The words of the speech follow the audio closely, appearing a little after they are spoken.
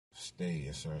stay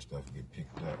and certain stuff get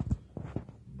picked up.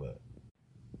 But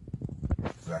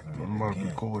back in I'm about to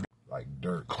record like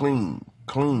dirt. Clean.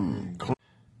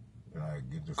 Like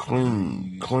get the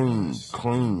Clean. The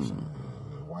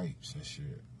wipes and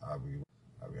shit. I be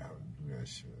having to do that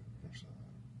shit. You know what I'm saying?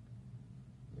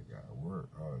 They gotta work.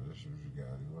 Oh, this is what you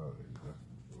gotta do.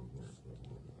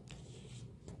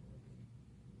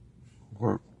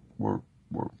 Work.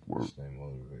 Stay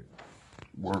motivated.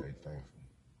 Work. Stay thankful.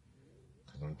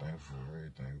 Cause I'm thankful for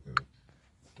everything. Cause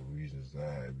the reasons that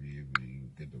I be able to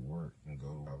get to work and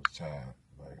go. I was tired.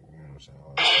 Like, you know what I'm saying?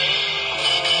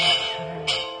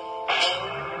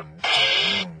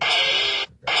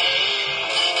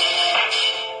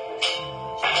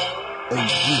 Hey,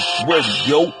 get ready,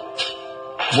 yo.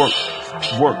 Work.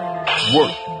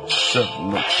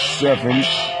 7.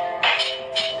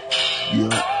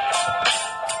 Yeah.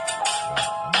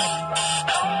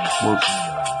 Work.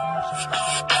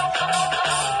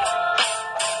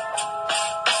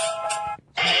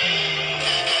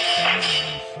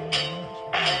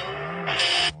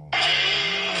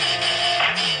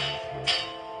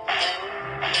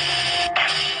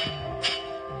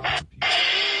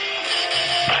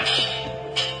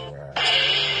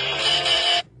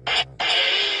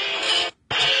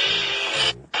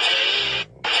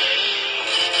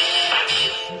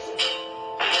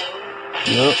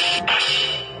 Yep.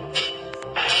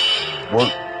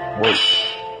 Work.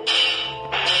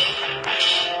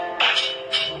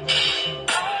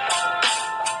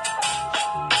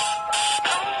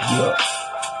 Yeah.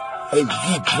 Hey,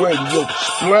 get ready, yo,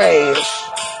 splash.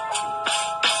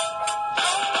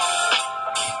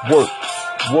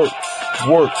 Work.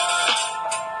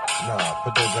 Nah,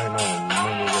 put that thing on.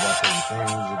 Remember what I said the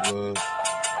theme music was?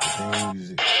 The theme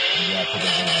music. You gotta put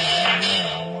that thing on right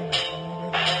now. I want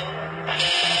that thing on right now.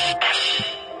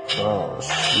 Oh,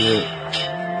 shit.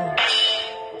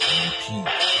 Repeat.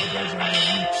 Put that thing on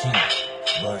repeat.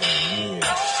 Button,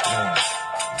 yeah, snap.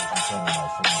 What you talking about?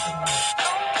 Fucking talking about.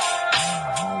 Nah, I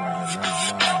don't want to hear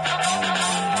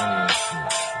none of that shit.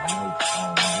 Nope, I don't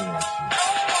want to hear that shit.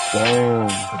 Damn.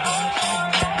 Put that on the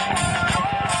song.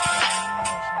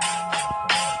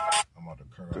 I'm about to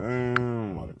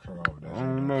curl off that. I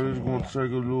don't know, this is gonna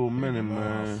take a little minute,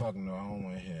 man. Fuck no, I don't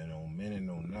want to hear no minute,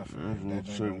 no nothing. It's gonna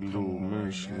take a little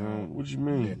minute, man. What you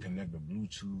mean? Yeah, connect the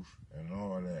Bluetooth and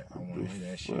all that. I want to hear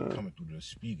that shit coming through the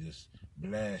speakers,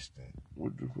 blasting.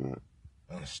 What the fuck?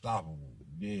 Unstoppable.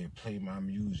 Yeah, play my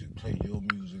music, play your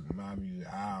music, my music,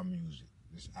 our music.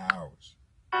 It's ours.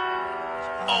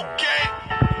 Okay.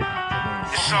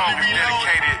 This song is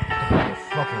dedicated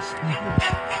Fucking speaker.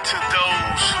 to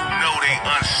those who know they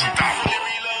unstoppable. You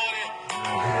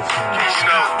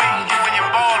know, when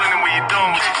you're balling and when you're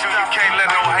doing what you do, you can't let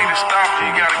no hater stop you.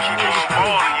 You gotta keep on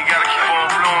balling. You gotta keep on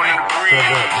blowing in the breeze.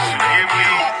 You get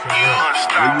me?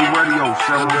 Unstoppable. Hey, you ready, yo,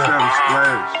 7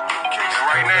 splash. And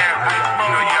right now, you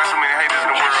know, you got so many haters in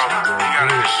the world. You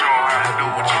gotta just show them how to do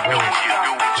what you do when you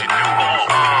do what you do.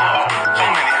 So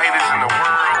many haters in the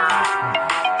world.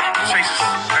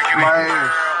 Chasing second in the world.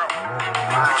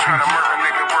 Trying to murder a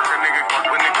nigga, work a nigga,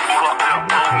 when nigga fucked up.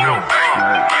 Oh no, hey,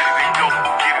 get it and go,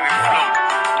 get it and flow.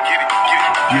 Get it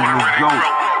ready, go.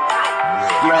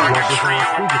 Like a tree,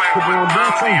 put it on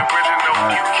Bluetooth.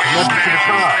 Connect it to the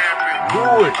car.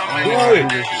 Do it.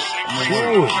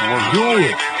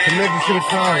 Connect it to the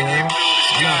car, man.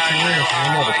 I'm not too rich. I'm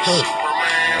not a cook.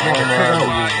 I'm not a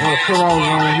cook out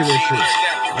around here that shit.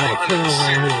 I'm not a cook out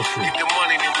around here that shit.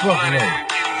 Fuck no.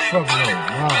 Nah,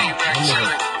 I'm gonna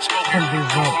put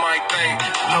this on.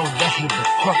 Oh, that's what the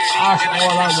fuck. That's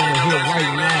all I wanna hear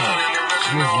right now.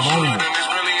 This moment.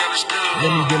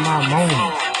 Let me get my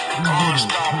moment. You hear this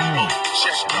time.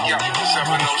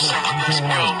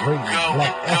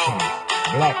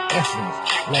 Black essence.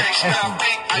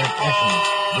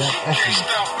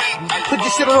 Put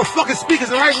this shit on the fucking speakers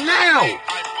right now.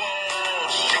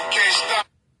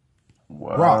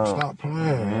 Wow. Rock, stop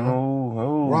playing.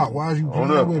 Rock, why is you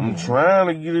playing with me? I'm trying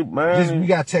to get it, man. We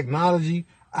got technology.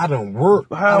 I done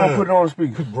worked. How I put it on the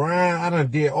speaker? Brian, I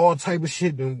done did all type of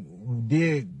shit.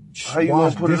 Did how you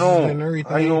gonna put it on? And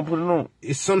everything. How you gonna put it on?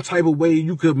 It's some type of way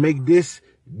you could make this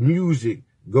music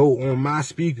go on my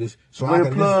speakers so I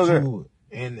can listen to it.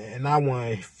 And I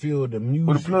want to feel the music.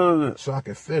 Put the plug so I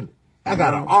can feel it. I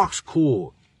got an aux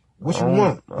cord. What you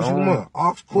want?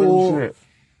 Aux cord.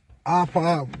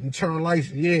 iPod, turn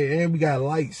lights. Yeah, and we got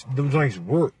lights. Them joints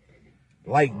work.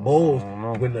 Light bulbs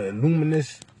when the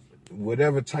luminous,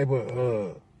 whatever type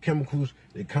of chemicals,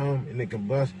 they come and they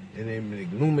combust and they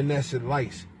make luminescent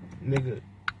lights. Nigga,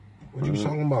 what you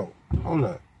talking about? Hold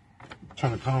up.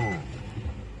 Trying to calm.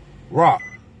 Rock.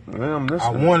 I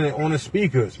want it on the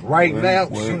speakers right now.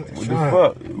 What the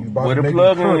fuck? Where the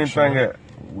plug-in thing at?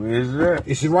 Where is that?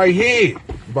 It's right here. You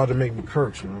about to make me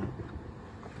kirk, son.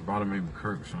 About to make me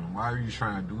kirk, son. Why are you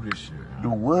trying to do this shit? Do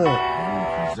what?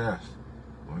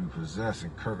 When you possess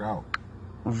and kirk out.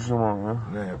 What you talking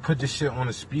about, man? Man, put this shit on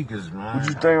the speakers, man. What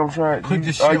you think I'm trying? Put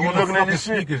this shit on the fucking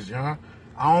speakers, y'all.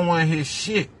 I don't want to hear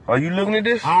shit. Are you looking at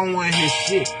this? I don't want to hear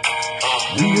shit.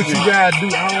 Do what you gotta do.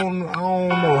 I don't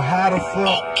know how the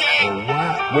fuck or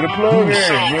why. Where the plug is?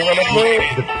 You ain't got no plug?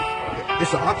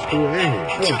 It's an aux cord in here.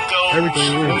 Yeah. Everything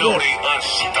in here. Look. You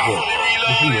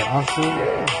see the aux cord?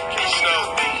 Yeah.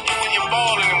 When you're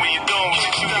balling and when you're doing what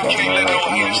you can't let no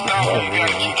hand stop you. You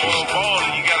gotta keep on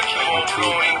balling. You gotta keep on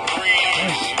blowing in the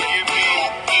breeze. You get me?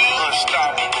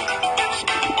 Unstoppable.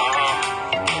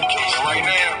 Right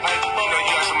now, you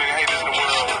got so many haters in the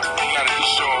world. You gotta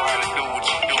just show them how to do what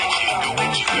you do. You do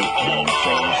what you do.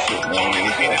 So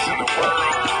many haters in the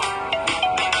world.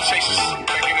 Chasers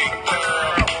making it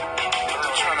girl.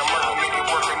 Trying to murder a nigga,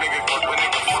 work a nigga, but a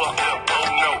nigga fucked up. Oh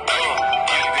no,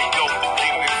 get it and go,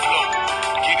 get it and flow.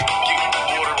 Get it,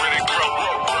 water where it grow.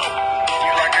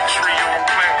 You like a tree or a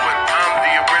plant, but I'm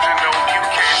the original. You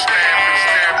can't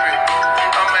stamp it.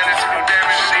 I'm managing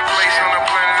damage, any place on the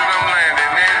planet that I'm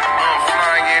landing in. I'm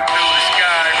flying through the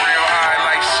sky, real high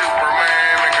like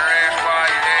Superman. Make her ass fly,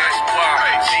 ass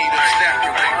wide. See the step,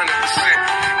 you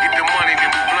 100%. Get the money,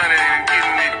 then we blunt it and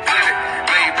getting it, did it.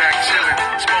 Lay back, chilling,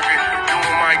 smoking,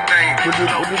 doing my thing. What the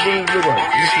look like?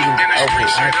 You see the outfit.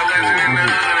 Alright, so this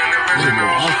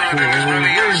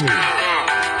is it.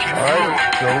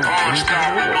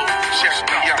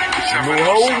 No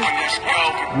hole?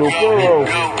 No furrow.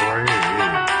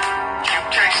 You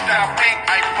can't stop me,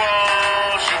 I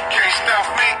balls. You can't stop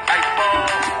me, I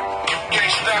balls. You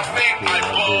can't stop me, I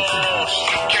balls.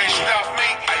 You can't stop me,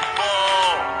 I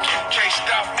balls. You can't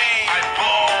stop me, I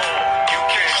balls. You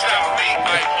can't stop me,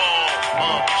 I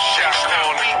balls. Shots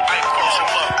down me, I balls.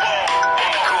 I'm up on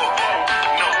the court.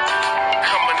 No,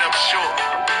 coming up short.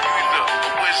 You either a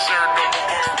wizard or a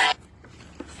warrior.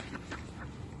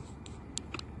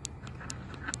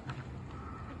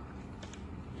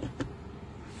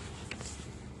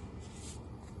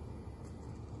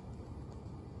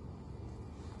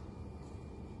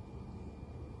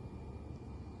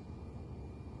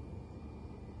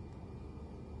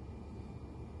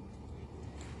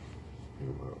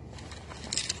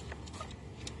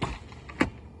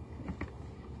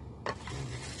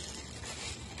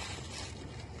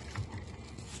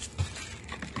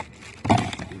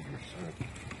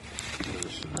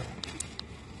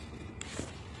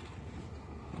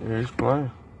 Yeah, he's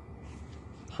playing.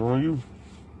 So are you.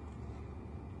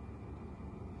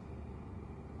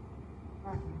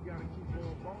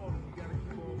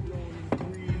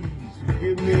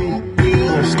 Give me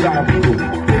unstoppable.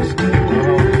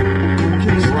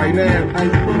 Right now, you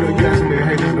got so many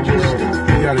haters in the world.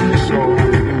 You gotta just show them how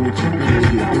to do what you do.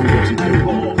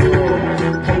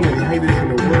 So many haters in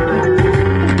the world.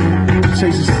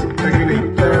 Chasers thinking they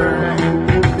third.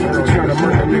 Trying to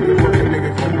murder a nigga, work a nigga,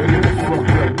 fuck a nigga, fuck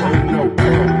up. Oh no,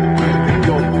 they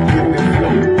go, get it,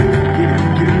 flow. Get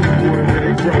it, water where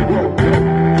they grow.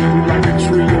 You like a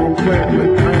tree or a plant, but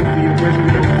I'm the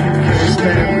original. You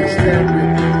can't stamp it.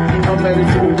 I'm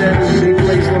managing damage, any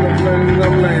place on the planet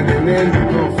I'm landing in.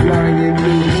 I'm flying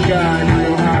through the sky,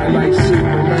 real high like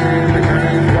Superman. Make her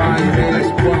hands wide, ass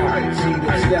wide. See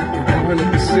the step,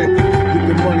 100%. Get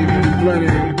the money, be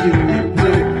blunted, and getting it,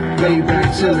 did it. Lay back,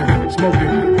 chillin',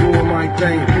 smoking, doing my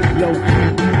thing, low key.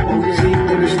 OG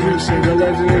in the streets, and the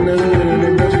legend in the hood, and the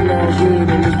legend all good,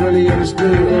 and it's really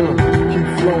understood. Keep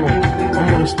flowing,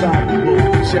 I'm unstoppable.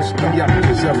 Chest me up,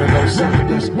 707.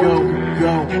 Let's go,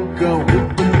 go, go.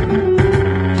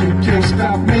 You can't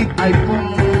stop me, I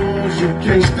balls. You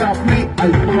can't stop me, I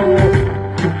balls.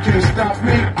 You can't stop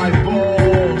me, I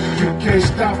balls. You can't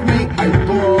stop me, I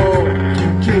balls. You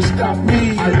can't stop me,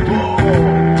 I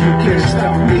balls. You can't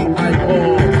stop me, I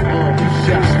balls.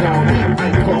 Shots down me, I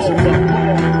balls. I'm up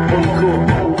on the court.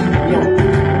 No,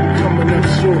 coming up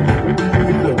short.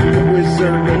 You look the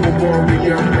wizard of a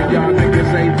warrior, and y'all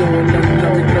niggas ain't doing nothing.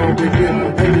 Nothing over here.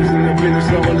 Haters in the business,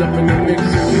 all up in the mix.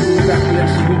 We got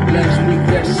last week,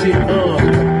 that's it.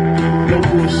 No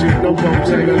bullshit, no bump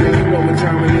tag. I let you know what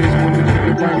time it is when we keep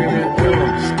it rocking it.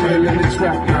 Still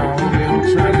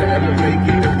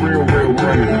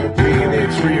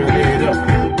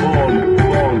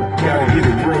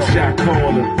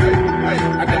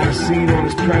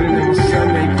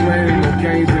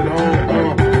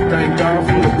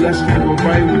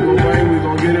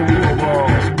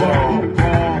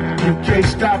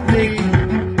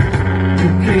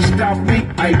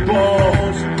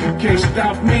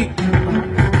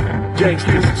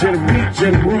gangsters,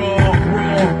 general.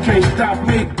 You can't stop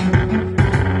me.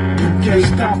 You can't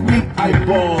stop me,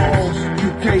 eyeballs.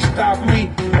 You can't stop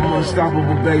me. I'm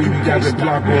unstoppable, baby. Got the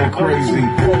block going crazy.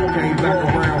 Came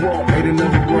back around, made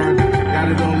another run,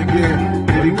 got it all again.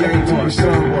 Did it game to my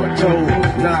son, what told?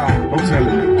 Nah, don't tell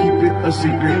it. Keep it a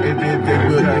secret, and then they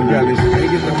will embellish. They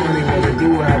get the money, wanna do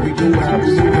it, how we do it, how we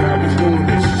do it, how we doing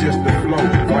this. Just the flow.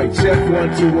 Like check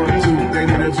 1 2 1 2. They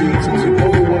wanna be too. So go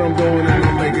with what I'm doing, and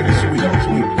I'm making it sweet,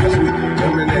 sweet, sweet.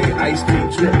 Lemonade, iced tea,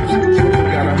 trips.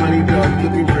 Got a honey done,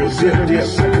 looking real zip, dip.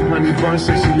 Honey bun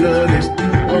says she love this.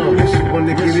 She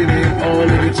wanna get it in all of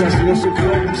the time. She wants to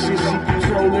club and shit. She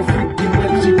controlling, freaky,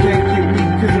 but she can't get me.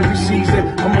 Cause every season,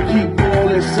 I'ma keep ballin'.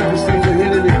 Since the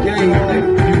hit of the game, and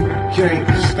you can't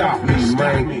stop me,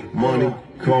 man. Money,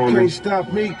 calling. Can't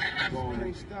stop me.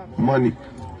 Money.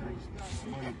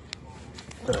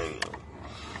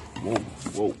 Whoa,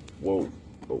 whoa,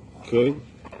 whoa. Okay.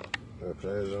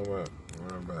 Okay, all right.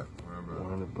 Run back.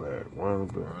 Run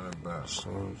it back.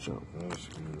 Same jump. That's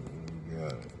good. We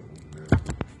got it.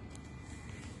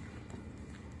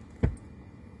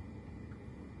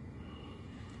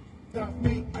 Stop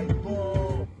me, I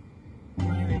ball.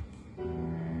 Okay.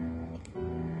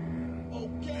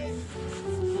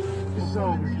 This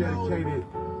song is dedicated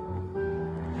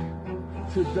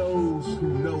to those who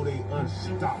know they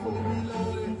unstoppable.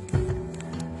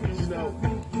 You know,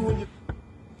 you and your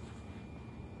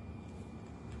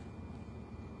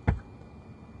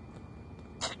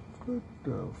What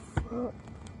the fuck?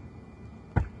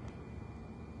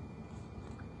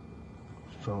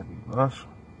 So be awesome.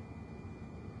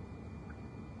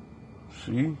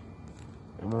 See?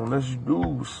 It won't let you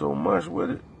do so much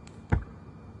with it.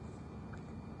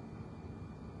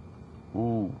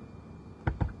 Ooh.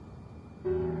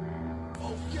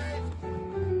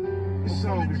 This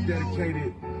song is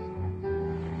dedicated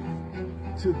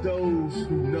to those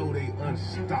who know they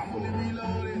unstoppable.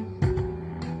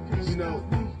 You know,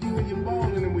 when you're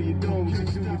balling and when you're doing what you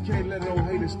do, you can't let no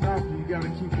hater stop you. You gotta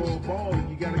keep on balling.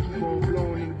 You gotta keep on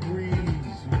blowing in the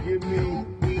breeze. You get me?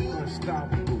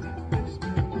 Unstoppable.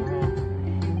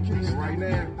 Right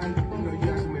now, you know, you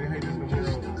got so many haters in the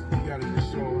world. You gotta just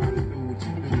show them how to do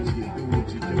what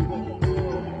you do.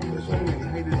 There's so many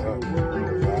haters in the world.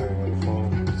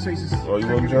 Chases. Oh, you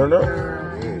want to turn up?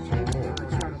 Yeah, turn up.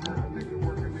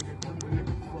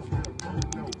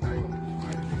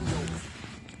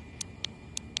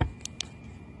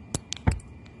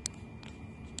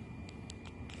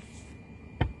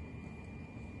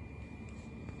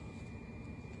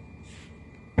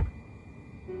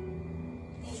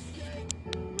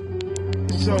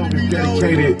 Song is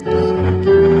dedicated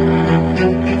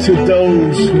to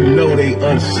those who know they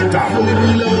unstoppable.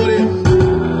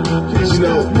 You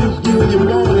know, you and your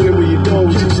balling and when you're doing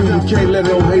what you do, you can't let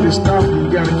no haters stop you. You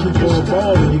gotta keep on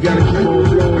balling. You gotta keep on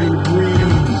blowing in the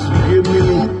breeze. You get me?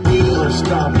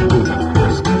 Unstoppable.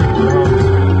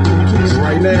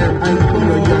 Right now, you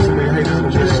know you got so many haters in the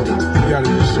world. You gotta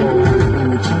just show them how to do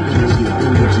what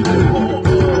you do.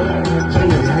 So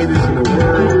many haters in the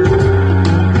world.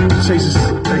 Chasers,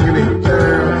 thinking they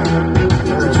down.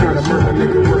 Trying to murder a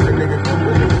nigga, work a nigga, come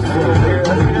a nigga, fuck.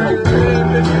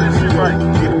 Right,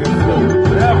 getting them flow.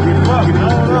 Get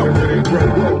where they grow.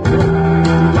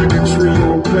 Like a tree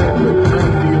on plant, but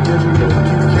I'm the original.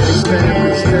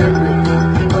 Can't stand it.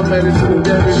 I'm headed to the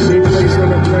damage, any place on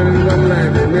the planet I'm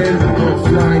landing in. I'm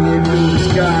flying in the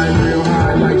sky, real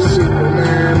high like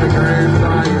Superman. Nigga, hands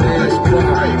flying, ass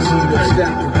flying. Cheetah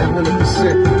stacking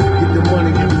 100%. Get the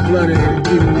money, get the blood in it,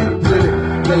 getting it.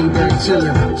 Lay back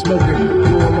chillin', smoking,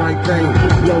 doing my thing,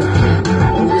 low key.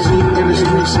 OG in the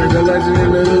streets, like a legend in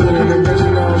the hood, and the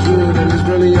legend all good, and it's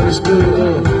really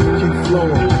understood. Keep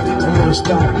flowing, I'm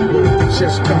unstoppable.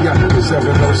 Chest come out,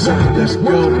 707, let's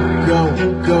go.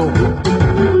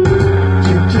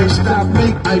 You can't stop me,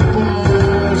 I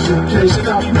buzz. You can't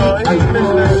stop me, I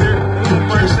buzz. You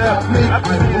can't stop me, I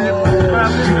buzz.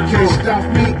 You can't stop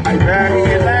me, I buzz.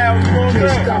 You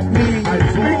can't stop me, I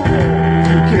buzz.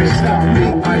 You can't stop me,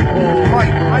 I ball.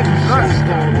 Mike,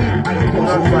 stop me, I ball.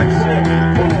 On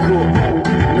court,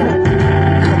 no,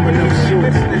 coming up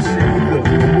short. Look,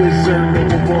 the wizard,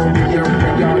 no more we young,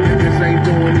 y'all niggas ain't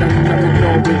doing nothing,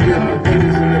 but good.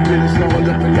 Niggas in the business, all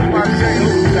up in the box.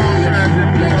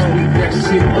 Next week, that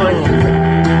shit,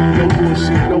 no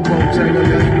bullshit, no more tango,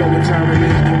 let you know what time it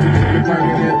is. When we keep it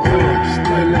burning it,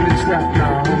 still in the trap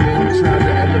now, homie. I'm trying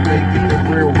to elevate, get the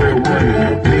real money.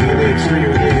 Nigga, they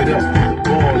trio it up.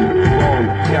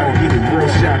 Gotta get a real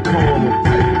shot calling.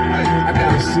 I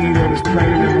got a seed on this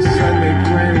planet and my son ain't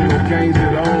playing no games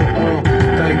at all.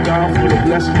 Thank God for the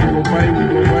blessings. We gon' bang, we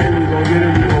gon' get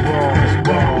it, we gon' ball.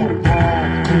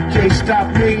 You can't stop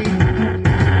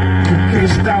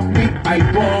stop me, I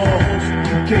balls.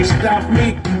 You can't stop me.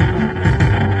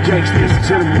 Gangsters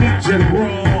to the meat,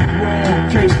 general. You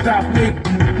can't stop me.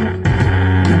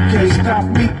 You can't stop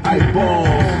me, I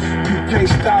balls. You can't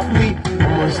stop me.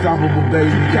 I'm unstoppable,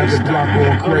 baby. Got the block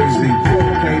going crazy.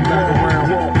 Came back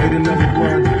around, made another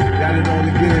run, got it all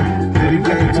again. Then he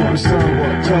came to his son,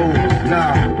 told,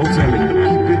 nah, don't tell it.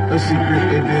 Keep it a secret,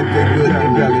 and then they good and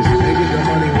embellish. They get the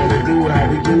money when they do it, how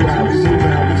we do it, how we move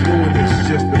it, how we doing this. It's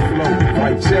just the flow.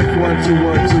 Like check 1, 2,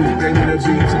 1, 2. They need a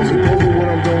beat, tell me over what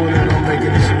I'm doing, and I'm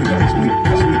making it sweet, sweet,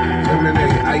 sweet.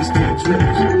 Lemonade, ice to the trip.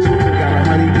 Got a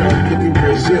honey dog, looking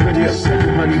real zip, dip.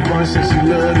 Honey bun says she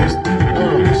love this.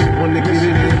 When they get it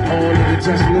in, all of the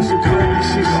testing, no security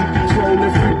shit, she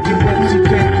controlling, freaky, but she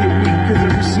can't get me, cause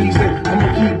every season, I'ma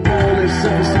keep balling,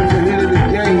 since the hit of the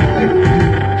game, like,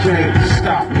 you can't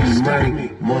stop me,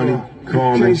 money,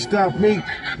 call me, can't stop me,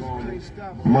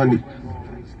 money.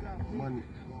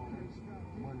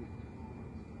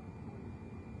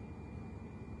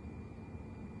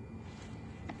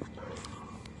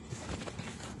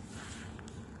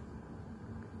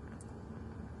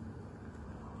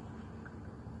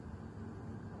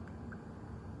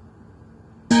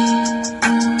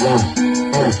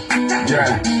 Yeah.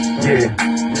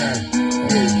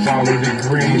 Follow the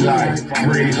green light.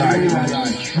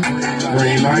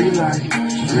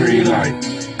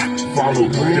 Follow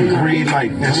the green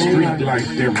light, that street life,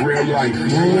 that real life.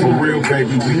 For real,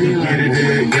 baby, we can get it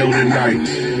in tonight.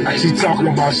 She talking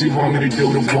about she want me to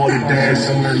do the water dance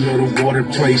in her little water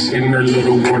place, in her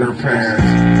little water pad.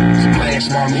 Splash,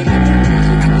 mommy.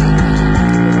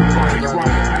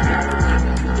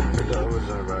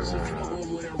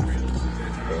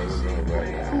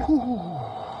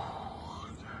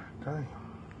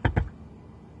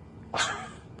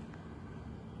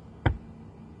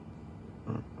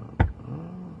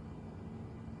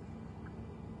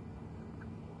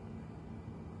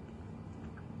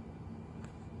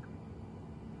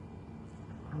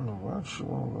 Why she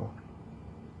won't go?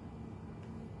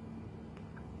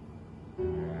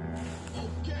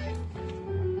 Okay.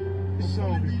 This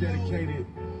song is dedicated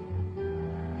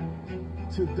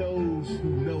to those who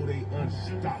know they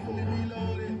unstoppable.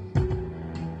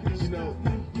 You know,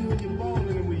 when you're balling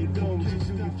and when you're doing what you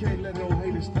do, you can't let no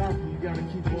haters stop you. You gotta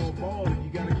keep on balling. You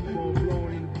gotta keep on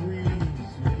blowing in the breeze.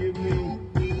 You get me?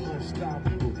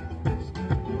 Unstoppable.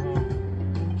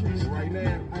 Right now,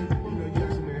 you know, you got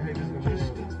so many haters in the world.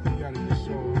 You gotta just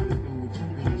show them how to do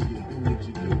what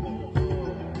you do.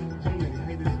 So many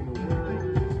haters in the world.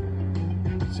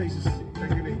 Chasing shit,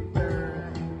 thinking they third.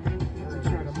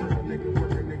 Trying to murder a nigga,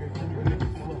 work a nigga, keep a nigga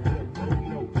fucked up. Oh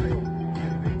no, get it,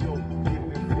 they go, get it,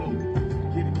 they flow.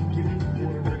 Get it,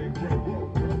 water it and grow.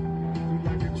 You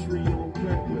like a tree on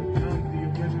plant, but I'm the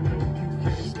original. You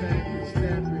can't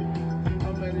stab it.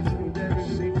 I'm managing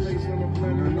damage, they place on the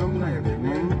planet, and I'm landing,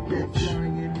 man.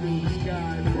 Flying into the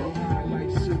sky, low high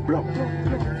like Superman.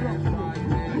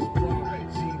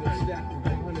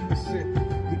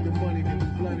 Get the money, then we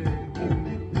blunt it and getting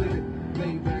it lit.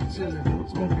 Lay back, chillin',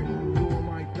 smoking, doing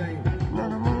my thing.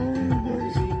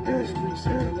 Streets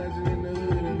are a legend in the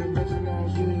hood, and the legend all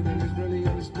good, and it's really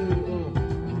understood.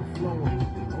 Keep flowing,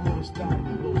 I'm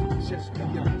unstoppable. Chest me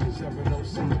up,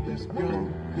 707, let's go.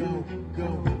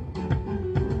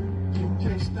 You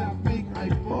can't stop me, I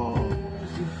ball.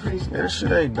 Yeah, this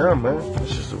shit ain't dumb, man.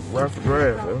 It's just a rough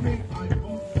draft, man.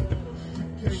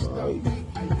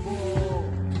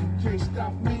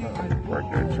 Work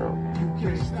that jump. You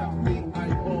can't stop me, I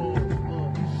ball.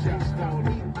 Shots down,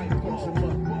 I punch him up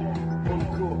on the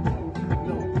court.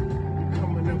 No,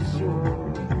 coming up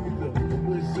short. The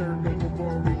wizard, no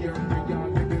warrior. Y'all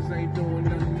niggas ain't doing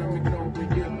nothing, I'm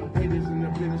ignoring you. Haters in the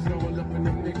business, all up in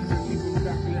the mix. People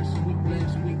got that sweet,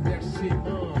 that shit.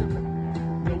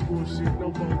 No bullshit, no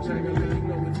bone tagger. Let you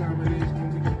know what time it is. When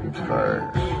we keep it right.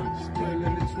 Still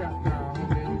in the trap now,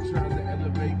 homie. I'm trying to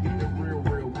elevate, get the real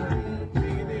money.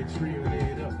 Millionaire, trillion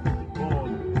it up.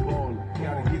 Ballin'.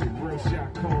 Gotta get it real shot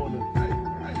caller.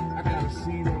 I got a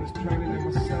seed on this planet and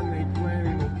my son ain't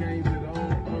playing no games at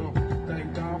all. Thank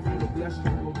God for the blessings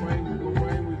we gon' bring.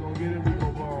 We gon' get it, we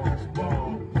gon'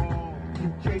 ball. You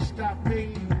can't stop me.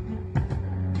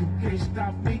 You can't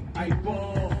stop me. I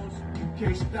balls. You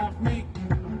can't stop me.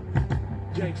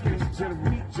 Gangsters, general.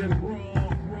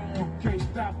 You can't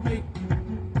stop me.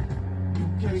 You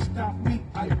can't stop me.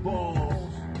 I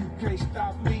balls. You can't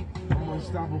stop me. I'm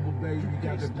unstoppable, baby.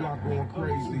 Got the block going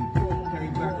crazy.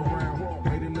 Came back around,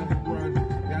 made another run,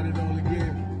 got it all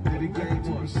again. Did it game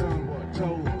to his son,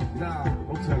 told, nah,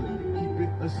 don't tell it. Keep it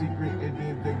a secret, and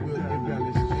then they will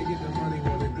embellish. They get the money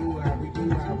when they do it, how we do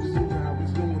it, how we move it, how we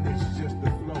doing this. It's just the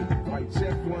flow. Like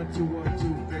check 1, 2, 1,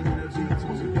 2. They need a beat to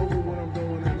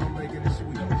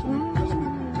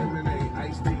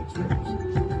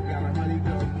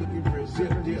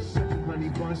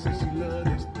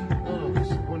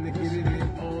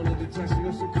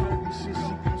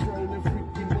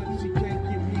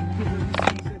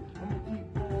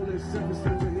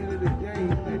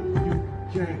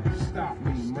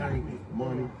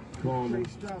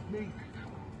can't stop me.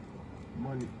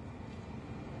 Money.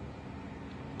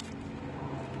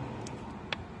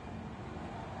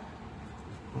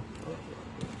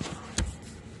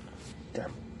 Damn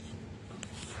it.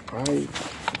 Right?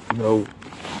 No.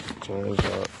 Turns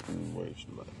out. Wait,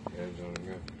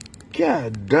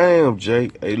 God damn, Jay.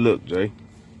 Hey, look, Jay.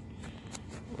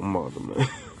 I'm on the man.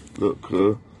 Look,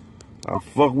 cuz. I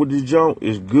fuck with this junk.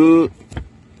 It's good.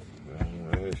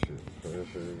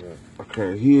 I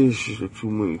can't hear this shit too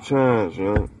many times,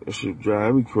 man. That shit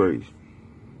drive me crazy.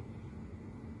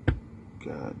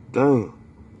 God damn.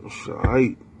 It's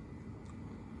alright.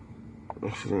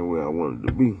 That shit ain't where I wanted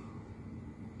to be.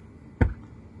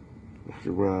 That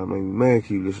shit ride make me mad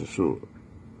keep listening to it.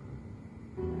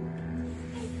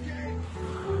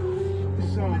 This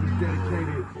song is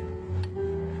dedicated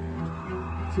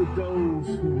to those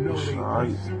who know they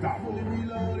unstoppable.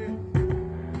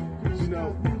 You know,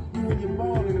 when you're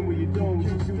balling and when you're doing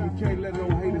what you do, you can't let no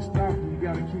hater stop you. You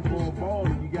gotta keep on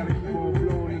balling. You gotta keep on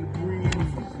blowing in the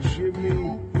breeze. You give me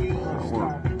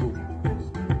unstoppable.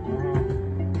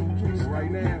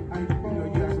 Right now, you know,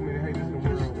 you got so many haters in the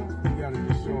world. You gotta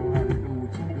just show them how to do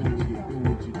what you do when you do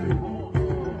what you do.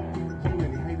 So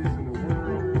many haters in the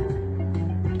world.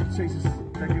 Chasers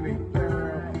thinking they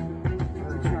thorough.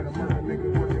 Trying to murder a nigga,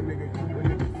 work a nigga, keep a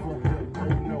nigga fucked up.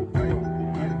 Oh no, hey,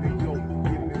 get it and go,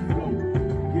 get it and flow.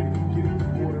 Get it,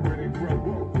 water where they grow.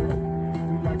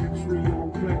 You like a tree on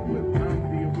plant with, I'm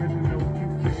the original. You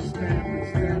can't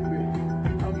stamp it.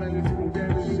 I'm landing to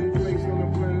down this shit, place on the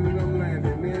planet that I'm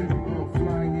landing in. I'm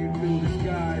flying in through the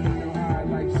sky, you know high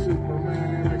like Superman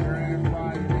in the grand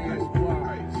fire. That's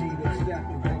why G-Lo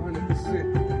stacking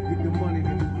 100%. Get the money in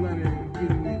the blunted and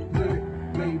getting it blunted.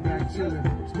 Lay back chillin',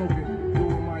 smoking,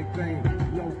 doing my thing,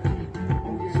 low key.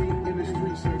 See in the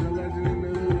streets, say the legend in the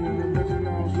hood, and the legend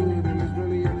all good, and it's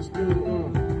really understood.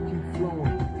 Keep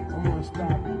flowing, I'm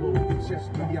unstoppable. Chest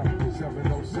me up,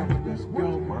 707, let's go,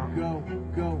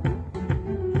 go.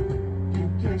 You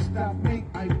can't stop me,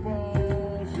 I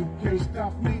balls. You can't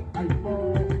stop me, I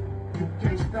balls. You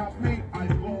can't stop me, I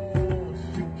balls.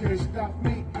 You can't stop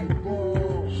me, I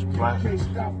balls. You can't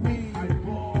stop me, I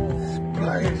balls. You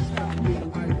can't stop me,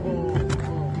 I balls.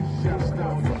 Shots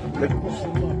down, push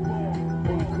them up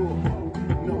on the court.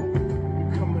 No,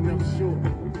 you're coming up short.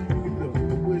 You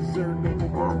the wizard, no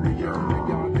warrior.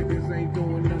 Y'all niggas ain't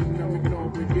doing nothing, I'm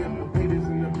ignoring it. Haters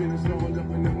in the business, all up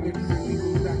in the mix. And we go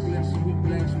back last week,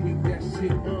 that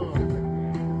shit, no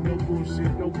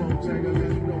bullshit, no bone tag. I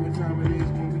let you know what time it is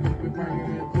when we keep it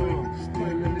banging and still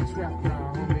in the trap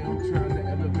now, homie. I'm trying to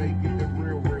elevate, get the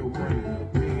real money.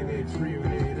 Being there,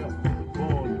 trimming it up,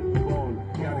 ballin'.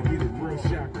 Gotta get it, real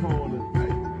shot caller.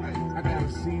 I got a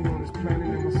seed on this planet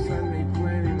and my son ain't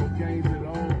playing no games at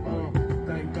all.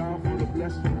 Thank God for the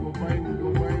blessings. We gon'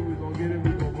 bang, we gon' get it,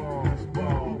 we gon'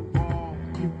 ball.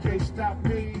 You can't stop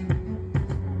me.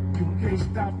 You can't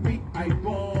stop me, I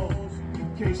balls. You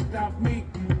can't stop me.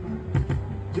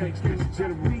 Gangsters,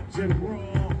 general.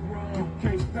 You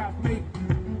can't stop me.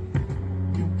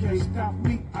 You can't stop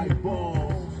me, I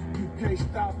balls. You can't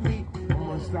stop me. I'm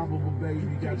unstoppable,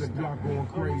 baby. Got the block going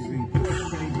crazy.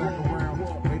 Came back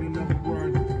around, made another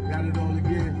word. Got it all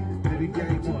again. Did the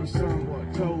game to be sung,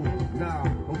 told. Nah,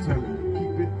 don't tell it.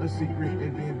 Keep it a secret,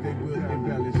 and then they will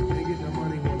embellish. They get the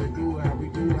money, wanna do it, how we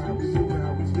do it, how we moving,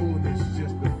 how we doing this.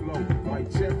 Just the flow. Like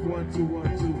check 1 2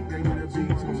 1 2. Gave me the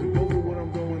beat, told me go with what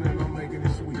I'm doing, and I'm making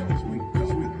it sweet.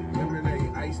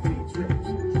 Lemonade, iced tea, trips.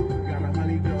 Got a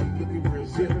honey dog looking real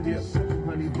zip.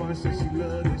 Honey bun said she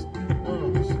love this.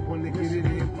 Wanna get it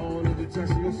in all of the time.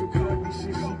 She on some copy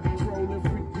shit. She controlling,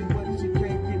 freaking money. She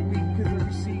can't get me, cause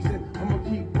every season I'ma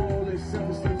keep ballin'.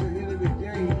 7 steps ahead of the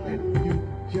game. And you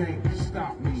can't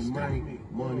stop me, man.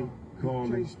 Money, call me.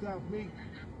 Can't stop me.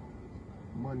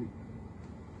 Money.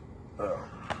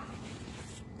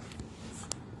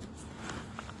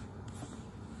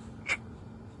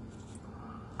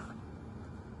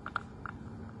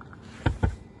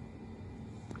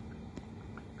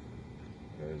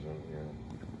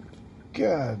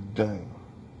 God damn.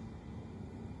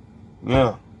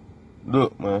 Yeah.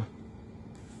 Look, man.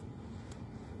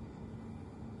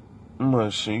 I'm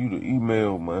gonna send you the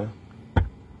email, man.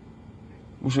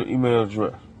 What's your email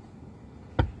address?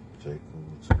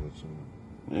 JCool202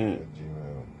 Yeah. at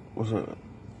Gmail. What's that?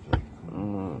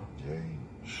 JCool.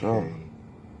 Sure.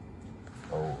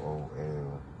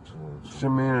 JKOOL202.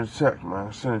 Send me in a text,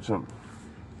 man. Send it to me.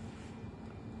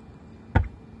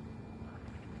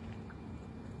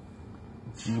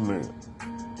 Gmail.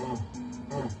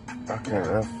 I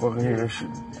fucking hear that shit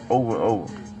over and over.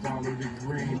 Follow the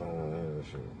green. That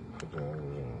shit. Put that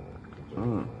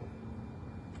on.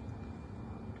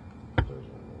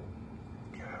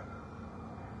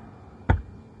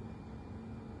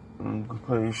 can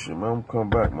play this shit, man. I'm gonna come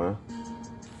back, man.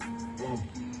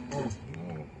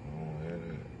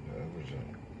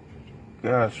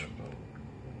 Gosh.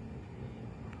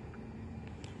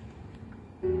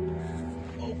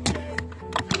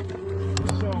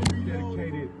 Song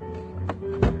dedicated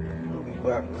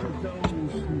to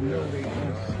those who know they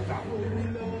unstoppable.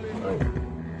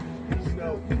 You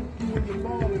know, when you're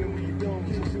balling and when you're doing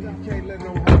this, you can't let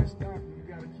no high stop you. You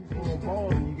gotta keep on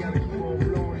balling. You gotta keep on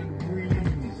blowing in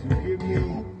breeze. You give me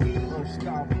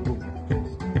unstoppable.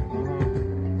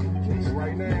 So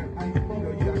right now, you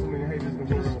know, you got so many haters in the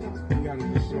world. You gotta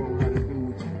just show them how to do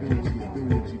what you do,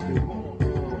 what you do.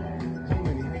 So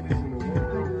many haters in the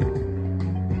world.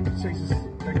 Chasers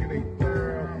thinking they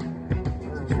thorough.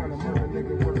 Trying to murder a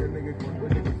nigga, work a nigga, keep a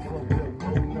nigga fucked up.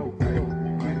 Oh no, I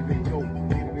don't get it and go,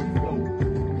 get it and flow.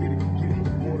 Get it,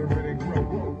 water it and grow.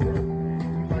 You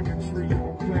like a tree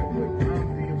on plant, but I'm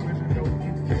the original.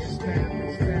 You can't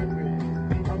stab it.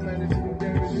 I'm managing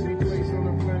damage, any place on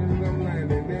the planet I'm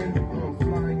landing. Then I'm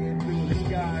flying through the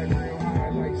sky, real high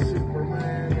like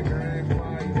Superman. Nigga, ass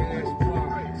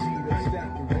fly, see the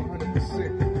stack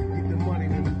 100%. Get the money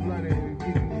when you blunt it and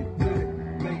getting it good.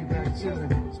 Lay back,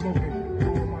 chillin', smoking,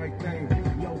 doing my thing,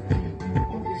 low key.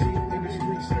 See in the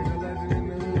streets, like a legend in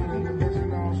the hood, and the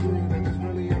version all good, and it's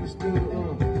really understood.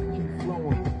 Keep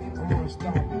flowing, I'm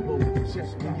unstoppable. Check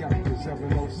me out,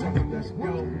 707, let's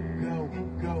go,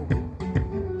 go.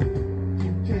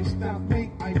 You can't stop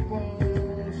me, I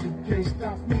boss. You can't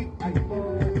stop me, I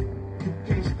boss. You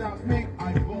can't stop me,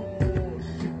 I boss.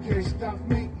 You can't stop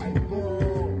me, I boss.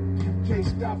 You can't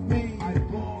stop me, I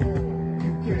boss.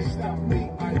 You can't stop me,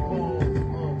 I boss.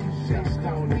 Shots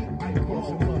down me, I boss.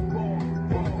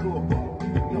 One cool,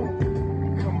 no,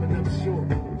 coming up short.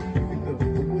 Either a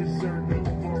wizard or a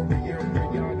warrior, but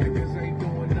y'all niggas ain't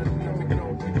doing nothing. I'm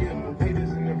ignoring the gift.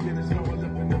 Haters in the business, all up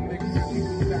in the mix.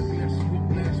 People got me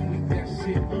last week, that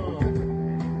shit.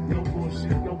 No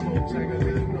bullshit, no Bojangles.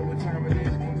 You know what time it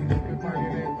is when we keep it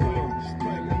burning and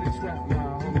still in the trap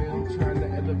now, homie. I'm trying to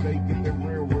elevate, get the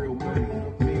real money.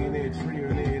 Millionaire,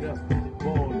 treeing it up,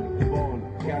 ballin'.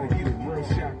 Gotta get a real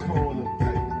shot caller. I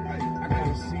got a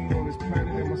seed on this planet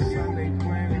and my son ain't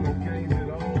playing no games at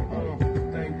all.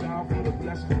 Thank God for the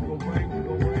blessings. We gon' bang, we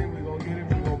gon' rain, we gon' get it,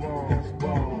 we gon'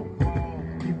 ball.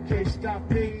 You can't stop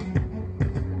me.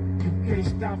 You can't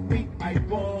stop me, I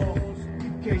balls.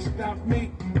 You can't stop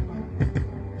me.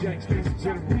 Gangsters,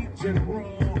 general.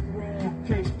 You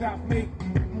can't stop me.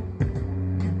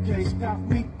 You can't stop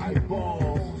me, I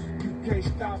balls. You can't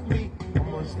stop me.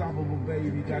 I'm unstoppable,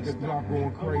 baby. Got the block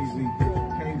going crazy.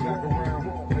 Came back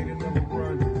around, made another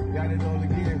run. Got it all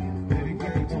again. Did it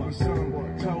game to me, son.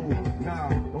 Told, nah,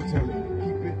 don't tell it.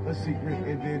 Keep it a secret,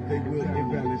 and then they will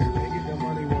embellish. They get the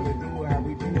money, wanna do it, how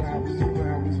we do it, how we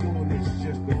doing. This is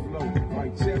just the flow.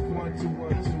 Like check 1, 2,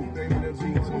 1, 2. They with the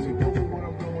beat to me. Go for what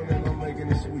I'm doing, and I'm making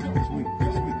it sweet.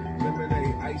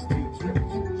 Lemonade, iced tea,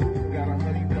 trips. Got a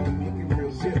honey done, looking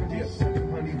real zip.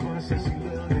 Honey bun says she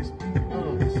love this.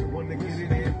 Wanna get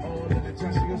it in all of the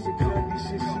time. She on some curvy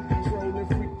shit. She controlling,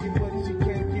 freaky, but she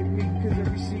can't get me. 'Cause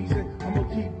every season I'ma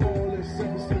keep ballin'.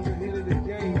 Since the hit of the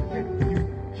game, and you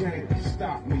can't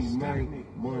stop me, man.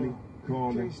 Money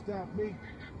calling. Can't stop me.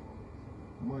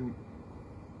 Money.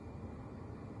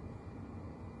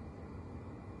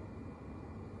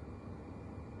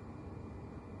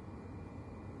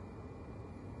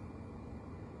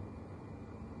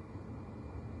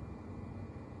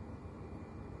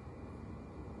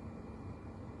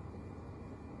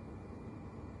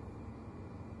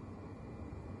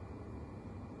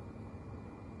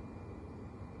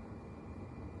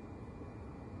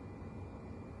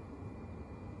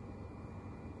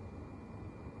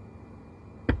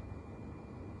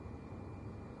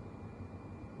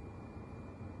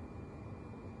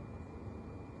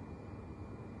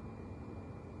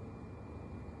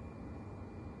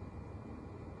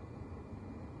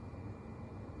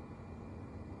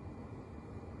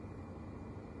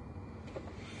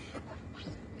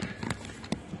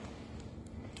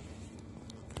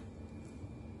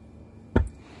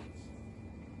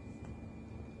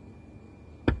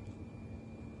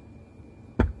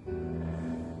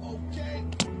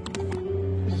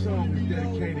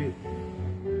 dedicated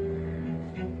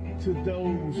to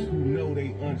those who know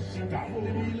they unstoppable.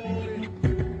 You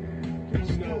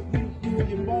know, when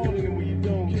you're balling and when you're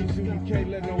doing what you do, you can't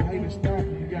let no hater stop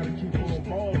you. You gotta keep on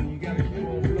balling. You gotta keep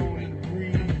on blowing in the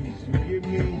breeze. You get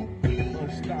me?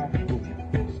 Unstoppable.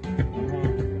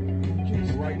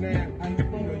 So right now, you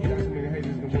know, you got so many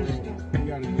haters in the world. You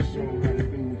gotta just show them how to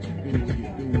do what you do. You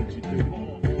do what you do.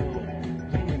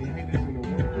 So many haters in the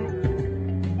world.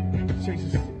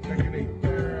 Chasers thinking they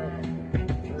thorough.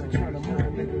 Trying to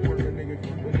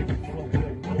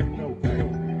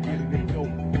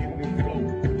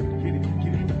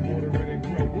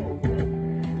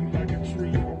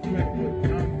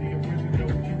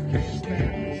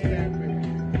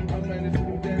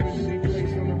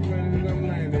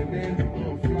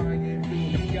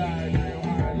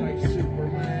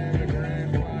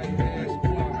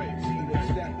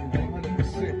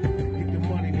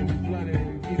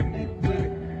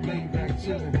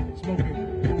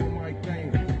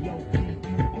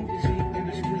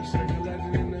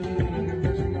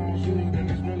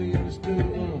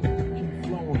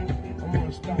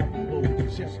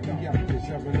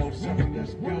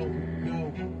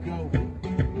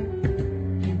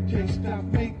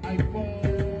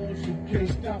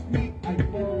stop me, I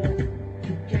ball.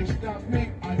 You can't stop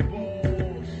me, I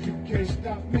ball. You can't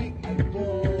stop me, I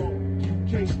ball. You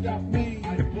can't stop me,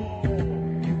 I ball.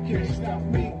 You can't stop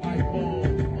me, I ball.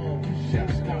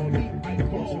 Shots stop me, I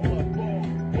ball.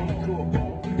 On the court,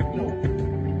 no,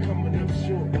 coming up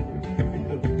short.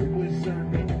 The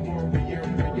wizard, the warrior,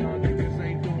 y'all niggas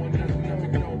ain't doing nothing, I'm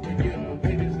ignoring you.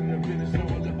 Haters in the business,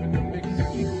 all up in the mix.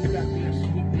 People got me a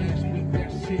sweet last week, that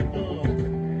shit,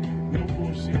 no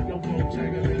bullshit, no bone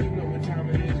tagger, you know what time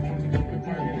it is. Come to keep it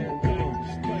rockin' and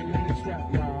still in the trap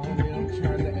now, homie. I'm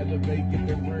trying to elevate, get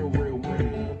that real real.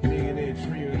 Digging it,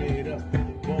 treeing it up,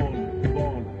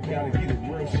 ballin', gotta get it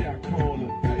real shot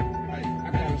caller. I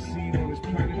got a seed on this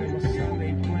planet and my son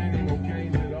ain't playing no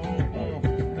games at all.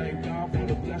 Thank God for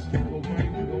the blessing. We gon'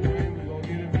 rain, we gon'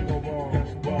 get it, we gon'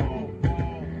 ball.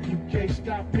 You can't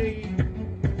stop me.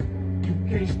 You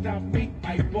can't stop me.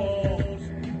 I balls.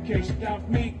 You can't stop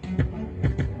me.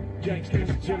 Gangsters,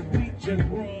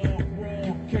 general.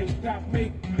 You can't stop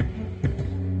me.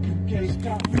 You can't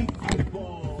stop me. I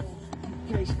balls.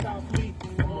 You can't stop me.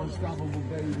 I'm unstoppable,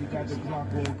 baby. Got the clock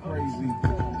going crazy.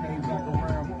 Came back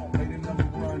around, made another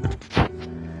run.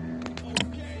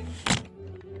 Okay.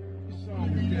 This song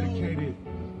is dedicated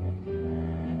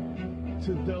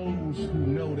to those who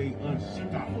know they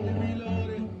unstoppable.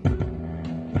 Reloaded.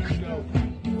 You know,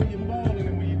 when you're balling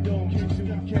and when you're doing kicks, you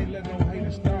can't let no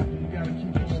hater stop you. You gotta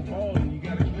keep on balling. You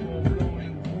gotta keep on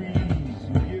blowing breeze.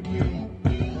 You hear me?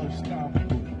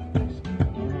 Unstoppable.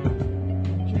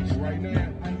 Right now, you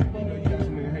know you got so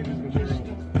many haters in the world.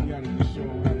 You gotta just show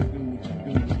them how to do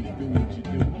what you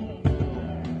do.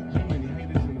 So many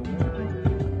haters in the world.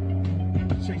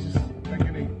 Chasers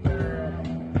thinking they thorough.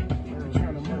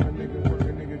 Trying to murder a nigga, work a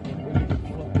nigga,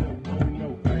 fuck up, don't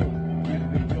know. Hey, get it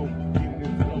and go, get it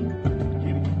and flow.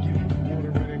 Get it,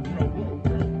 water it and grow.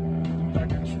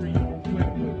 Like a tree on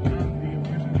plant, but I'm the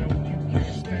original. You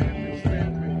can't stand it,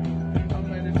 stamp it. I'm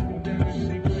at it, go down the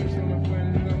sequence on the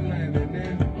planet and I'm landing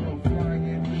in. I'm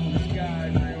flying through the sky,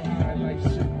 real high like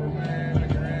Superman.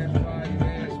 Like your ass fly, your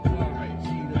ass fly.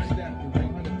 See the step,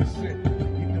 100%.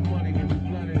 Get the money and the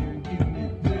blood and getting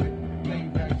it, did it. Lay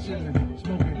back, chilling,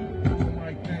 smoking, doing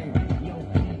my thing. Low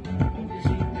key,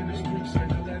 cheap in the streets,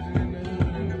 like a legend in the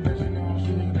hood, and the original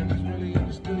shoot, and it's really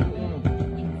understood.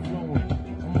 Keep flowing,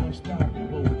 I'm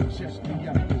unstoppable. Chest me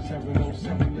out,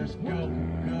 707, let's go.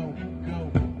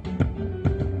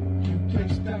 You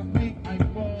can't stop me, I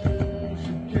balls.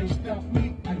 You can't stop me,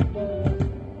 I balls.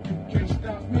 You can't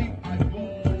stop me, I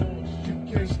balls. You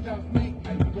can't stop me, I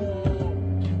balls.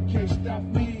 You can't stop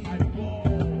me, I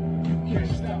balls. You can't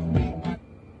stop me, I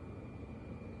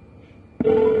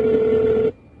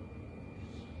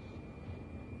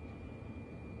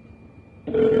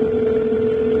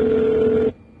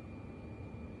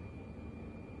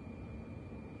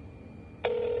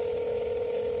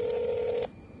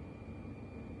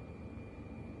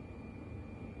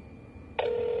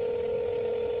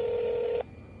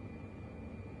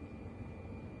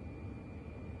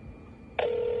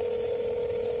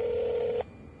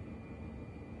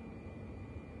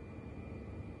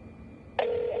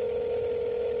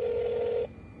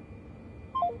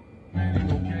Man, ain't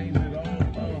no games at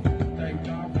all. Thank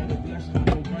God for the blessing. We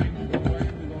gon' rain, we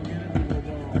gon' get it, we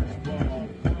gon' ball.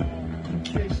 You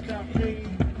can't stop me.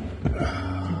 You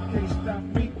can't stop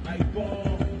me. I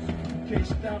balls. You can't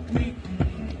stop me.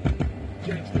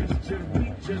 Gangsters, general.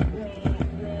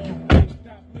 Can't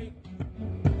stop me.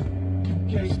 You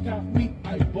can't stop me.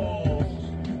 I balls.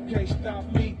 You can't stop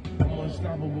me. I'm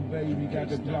unstoppable, baby. Got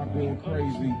the block going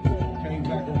crazy. Came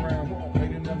back around,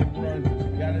 made another run.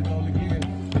 Got it all again.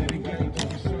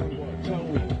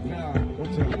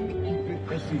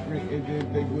 Secret, and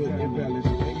then they will embellish.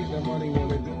 They get the money when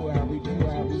they do it, how we do it,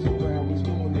 how we do it, how we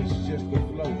doing this, just the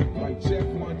flow. Like check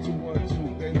 1 2 1 2,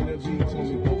 baby, the beat to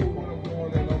me. Go for what I'm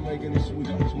doing, and I'm making it sweet.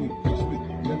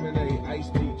 Lemonade,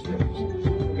 iced tea, trips.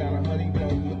 Got a honey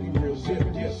bun, looking real zip,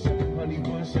 yes. Honey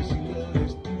bun says she love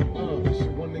this. She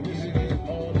wanna get it in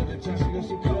all of the time. She knows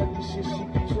she call me shit, she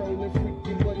controlling,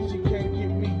 freaking, but she can't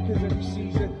get me. 'Cause every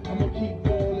season, I'ma keep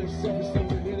balling, something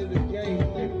to the end of the game.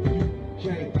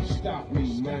 Can't stop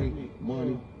me, man.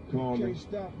 Money, call me. Can't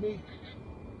stop me.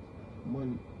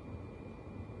 Money.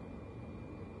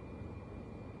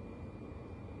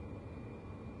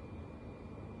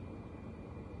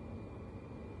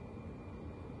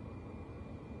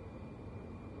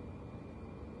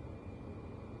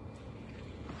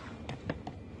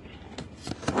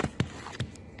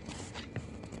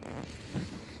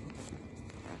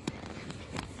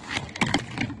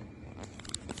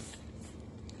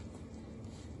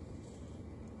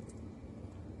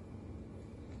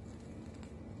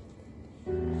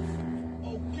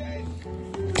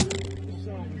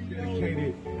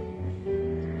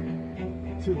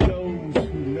 To those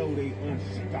who know they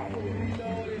unstoppable. You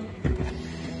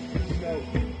know,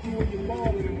 when you're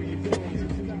balling and when you're doing it, you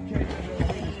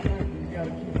can't you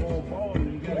gotta keep on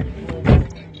balling. You gotta keep on balling.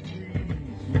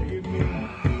 You hear me?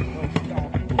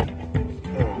 Unstoppable.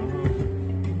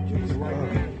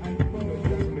 Right now, there's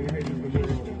so many haters in the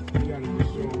world. You gotta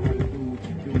just show them how to do what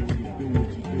you do when you do what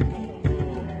you do.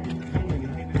 So many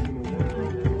haters in the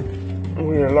world.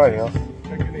 We in a light, huh?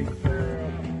 Thinking they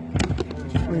fair.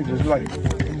 We need this light.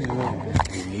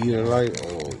 You need a light?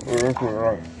 Oh, That's all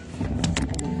right.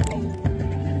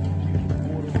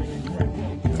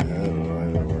 that's a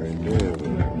light right there.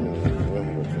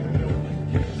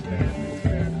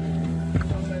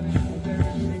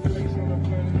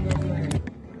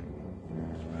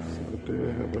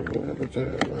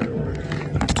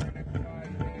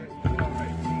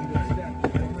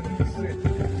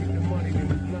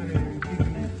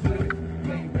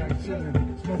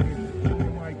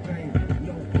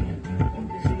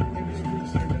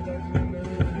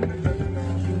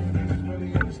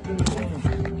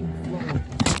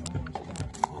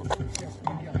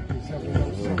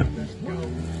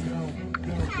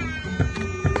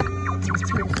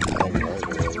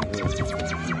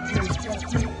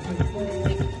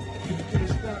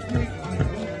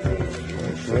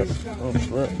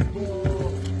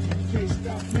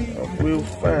 I will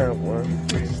find one.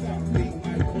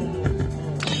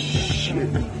 Shit.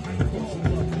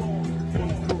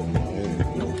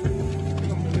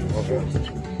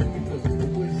 Okay.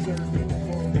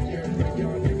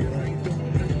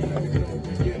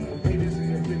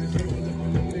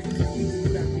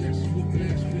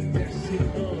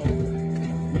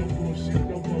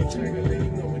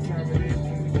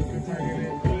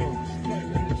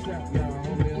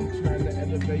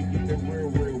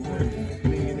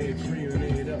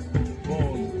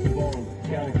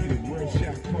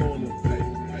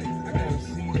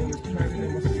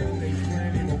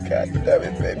 God damn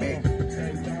it, baby.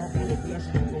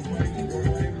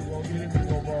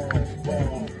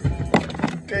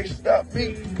 Can't stop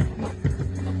me.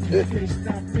 You can't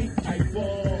stop me, I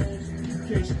ball. You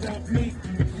can't stop me.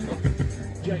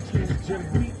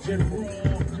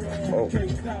 Oh. You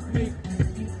can't stop me.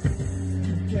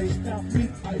 You can't stop me,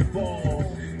 I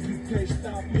ball. You can't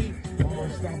stop me. I'm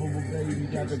unstoppable, baby.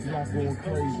 Got the Glock going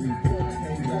crazy.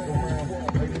 Came back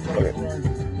around, make it run.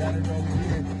 Got it over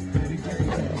here. Did he came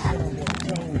back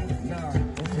around? Nah,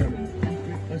 I'm telling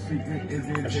you. A secret is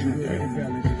in the good and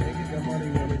balance. You can't get that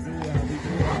money, wanna do it. How we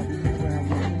do it, how we move it, how we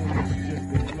doing it. It's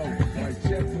just the flow. Like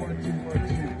check 1, 2, 1,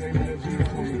 2. Baby, let's do it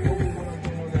for me. Go with what I'm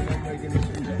doing and I'm making it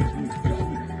sweet.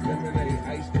 Lemonade,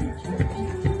 iced tea, trips.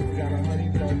 Got a honey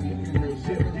bun, looking real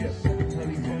zip, yes.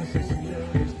 Honey bun, says she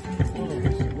love this.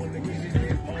 Wanna get it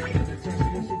in all of the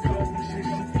time. She call me, she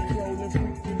controlling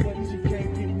freaky, but she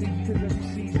can't get me. Cause every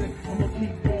season, I'ma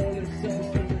keep balling. So it's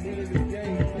the win of the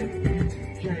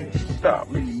game. Can't Stop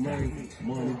me.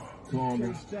 money, call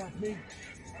me. Stop me.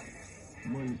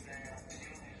 Money.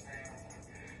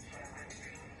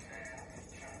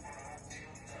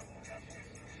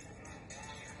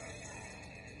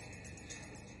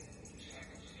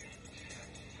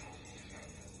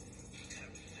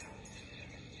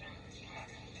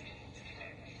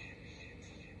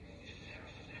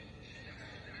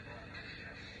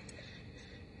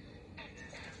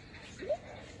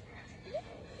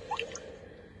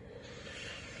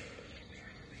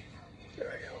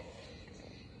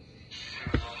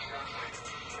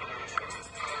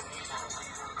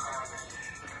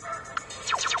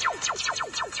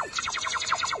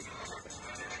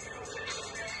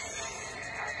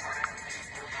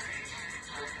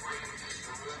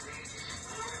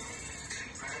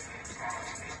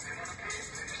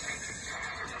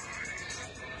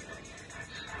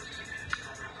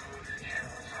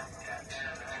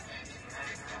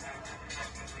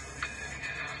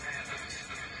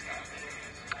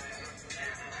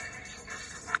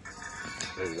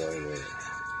 It's all there.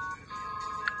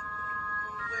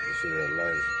 You see that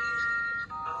light?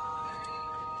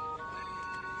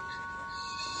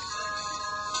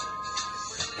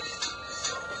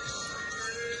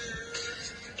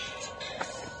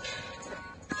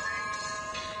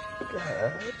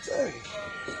 God dang.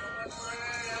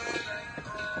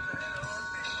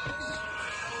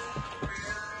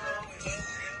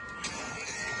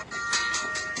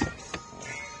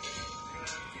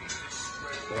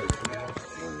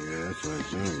 Oh, yeah, that's like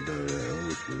Jim down there.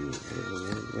 Old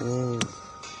school.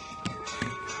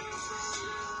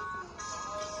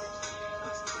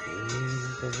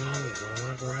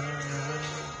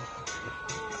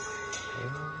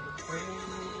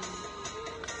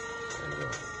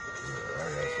 I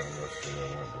got so much shit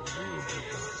I want to do.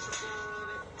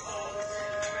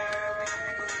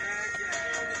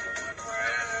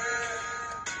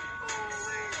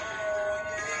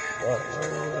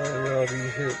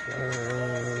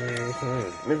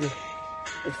 Nigga,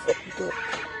 what the fuck you thought?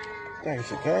 Think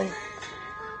it's a game?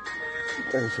 You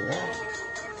think it's a game?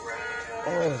 I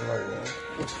was like, man,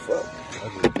 what the fuck?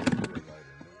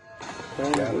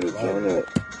 What you trying to?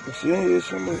 If you ain't here,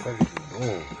 somebody. What the fuck is you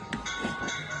doing?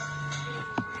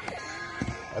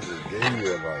 I just gave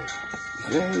you a light.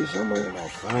 If you ain't here, somebody. And I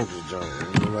found your joint.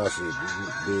 Remember I said,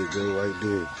 there go right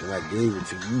there. And I gave it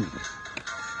to you.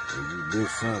 And you did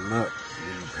something up.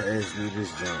 And you passed me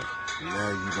this joint. And now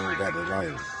you don't got the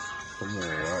lighter. Come on,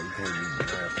 Rob. You can't be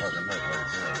fucking up right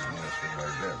there. Doing shit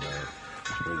like that, man.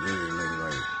 But then you nigga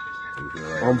like, you feel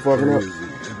like I'm fucking up.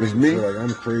 crazy. It's me. You feel like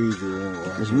I'm crazy.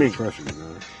 Man. It's me. Trust you,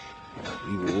 man.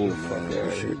 Even wolf, man.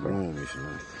 That shit wrong, this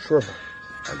man. Tripping.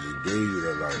 I just gave you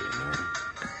that lighter, man.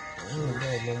 I don't know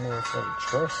no motherfucking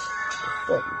trust. The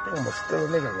fuck, you think I'm gonna steal a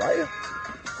nigga lighter?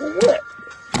 For what?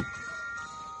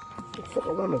 The fuck I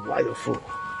want a lighter for? The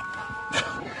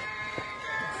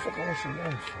fuck I want some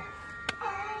lighter for?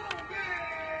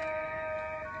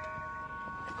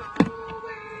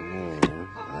 Come on, man.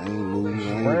 I ain't moving. I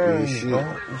ain't Around doing you, shit.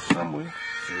 bro. It's somewhere.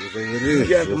 See what it is.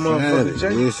 You got the You'll motherfucker, find it.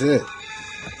 Jay? Where's that?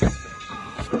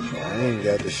 I ain't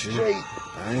got the shit. Jay.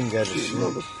 I ain't got the Shit, shit.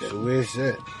 motherfucker. So where's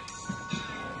that?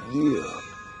 Yeah.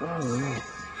 I don't know.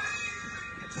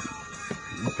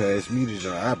 You passed me the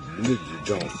joint. I looked the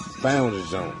joint. Found the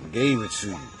joint. Gave it to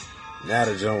you. Now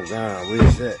the joint gone.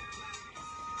 Where's that?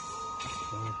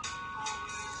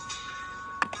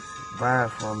 Buy it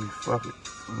from me, fuck it.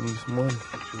 I need some money.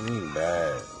 What you mean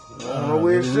bad? I don't know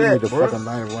where it's We at, need the bro. fucking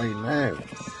light right now.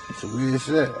 So where's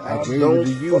that? I gave don't it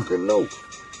to you. fucking know.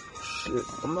 Shit,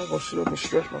 I'm not gonna sit up and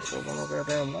stress myself on no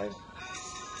goddamn lighter.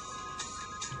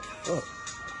 Fuck.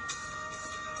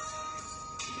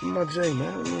 My J,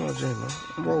 man. Give me my J, man.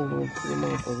 I'm rolling with pretty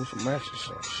motherfucker with some matches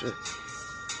or some shit.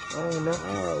 I don't know.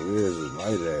 Where's the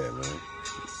light at, man?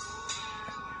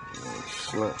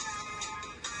 Slut.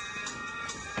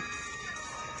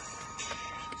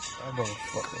 I don't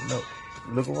fucking know.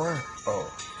 Look around.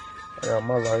 Oh, I got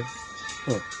my life.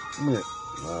 Yeah.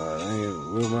 I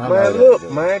ain't. Where my Man, light look, at,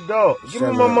 though? man, dog. Give me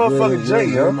my motherfucking J, Where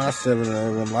yo. my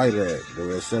 7-Eleven light at?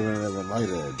 Though, at 7-Eleven light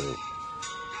at, though.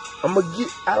 I'm gonna get,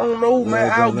 I don't know, man.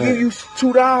 Yeah, I'll don't give know. you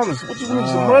 $2. What you need,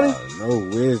 some money? No,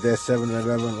 where's that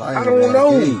 7-Eleven light? I don't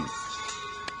know.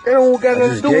 It don't got I nothing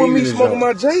just to do with gave me you the smoking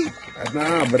my joint. J.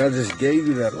 Nah, but I just gave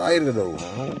you that lighter, though,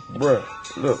 huh? Bruh,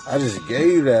 look. I just gave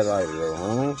you that lighter, though,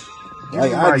 huh? Give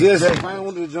Like, me I my just J.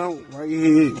 found the junk right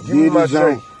here. Give me my the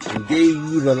junk and gave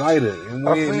you the lighter. And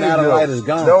I when feel now the you. lighter's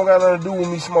gone. Don't got nothing to do with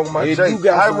me smoking my It J. do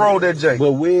got I something. rolled that J.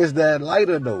 But where's that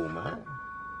lighter, though, man?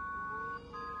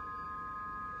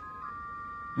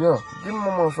 Yeah, give me my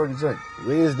motherfucking J.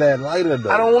 Where's that lighter,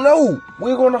 though? I don't know.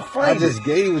 We're gonna I find just it.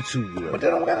 gave it to you, though. But they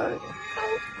don't got it.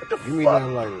 What the Give me fuck? that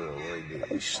lighter, though, right there.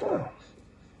 Hey, son. What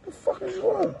the fuck is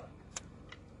wrong?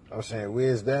 I'm saying,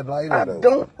 where's that lighter, I though?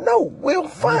 don't know. We'll You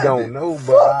find it. don't know,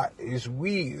 but it's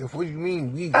weed. What do you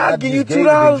mean weed? I'll I give you just gave it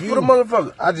 $2 to for the you.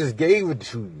 motherfucker. I just gave it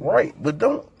to you. Right, but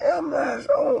don't, I'm not,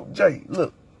 oh, Jay,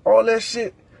 look, all that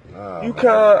shit, Nah, you man.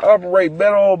 can't operate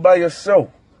better all by yourself.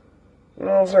 You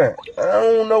know what I'm saying? I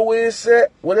don't know where it's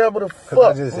at, whatever the fuck.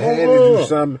 Cause I just Hold handed on. you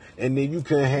something, and then you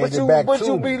couldn't hand But it back but to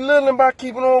you me. belittling by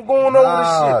keeping on going over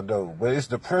Nah, this shit. though, but it's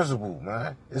the principle,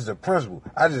 man. It's the principle.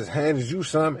 I just handed you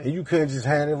something, and you couldn't just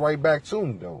hand it right back to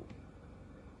me, though.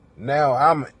 Now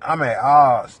I'm at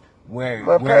odds. Man,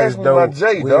 Whereas pass me though, my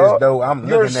J, whereas dog. though I'm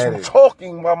You're looking at it,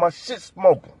 talking while my shit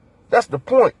smoking. That's the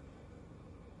point.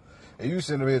 and you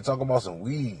sitting over here talking about some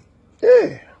weed.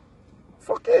 Yeah.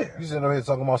 Fuck yeah. You sitting over here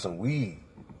talking about some weed.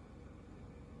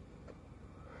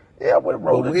 Yeah, I would have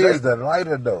rolled But a J. where's the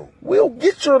lighter, though? We'll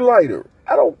get your lighter.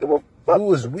 I don't give a fuck.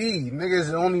 Who is weed? Nigga, it's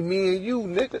only me and you,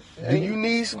 nigga. Do you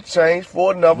need some change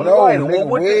for another No, lighter? nigga,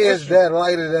 What the where's issue? that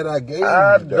lighter that I gave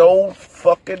I you, though? don't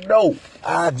fucking know.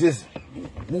 I just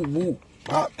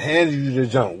handed you the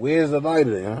junk. Where's the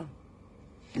lighter, huh?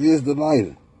 Where's the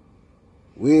lighter?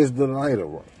 Where's the lighter?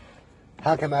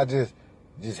 How can I just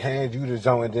hand you the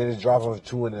junk and then it drops off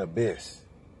to an abyss?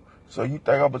 So you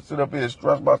think I'm gonna sit up here and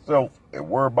stress myself and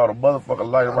worry about a motherfucking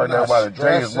lighter I'm right now not while the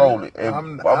J is stressing. rolling? And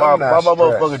I'm my not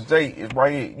motherfucking stressed. J is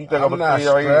right here. You think I'm I'm gonna not stay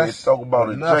right here and stressed talk about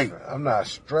or a J? nothing. I'm not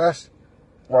stressed.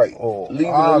 Right. or Leave it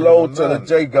arguing alone or till the nothing.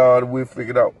 J gone and we'll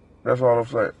figure it out. That's all I'm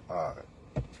saying. All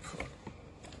right.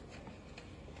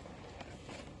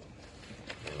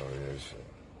 Oh, yeah, shit.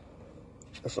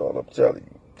 That's all I'm telling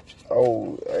you.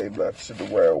 Oh, I ain't not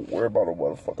sitting around worry about a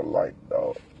motherfucking light,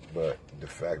 dog. But the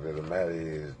fact of the matter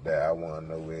is that I want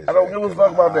to know is I don't give a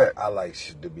fuck about that. I like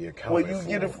shit to be accounted Well, for. you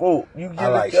get it for. You get I it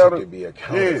like counted. shit to be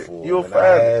accounted Yeah, for. you'll When find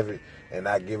I it. have it and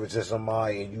I give it to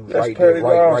somebody and you That's right there, petty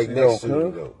right lousy, next though, to you,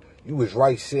 cuz. though. You was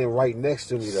right sitting right next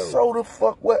to me though. So the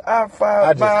fuck what I just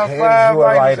five handed you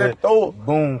a lighter. and throw it.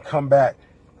 Boom, come back.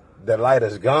 The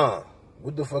lighter's gone.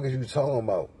 What the fuck is you talking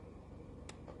about?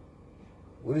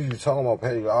 What are you talking about,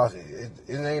 petty larceny?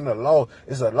 It ain't a loss.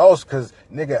 It's a loss because,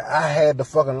 nigga, I had the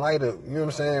fucking lighter, you know what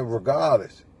I'm saying,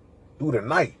 regardless, through the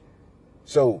night.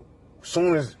 So,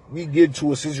 soon as we get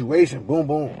to a situation, boom,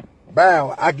 boom,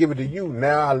 bow, I give it to you.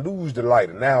 Now I lose the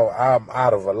lighter. Now I'm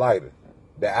out of a lighter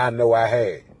that I know I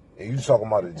had. And you talking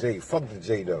about the J. Fuck the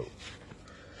J, though.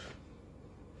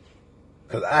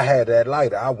 Because I had that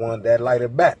lighter. I wanted that lighter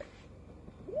back.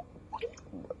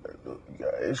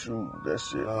 Issue that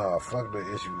shit. Nah, fuck the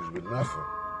issues with nothing.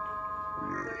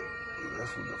 Yeah,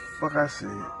 that's what the fuck I said.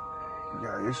 You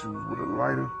got issues with a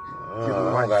lighter. I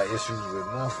don't got issues with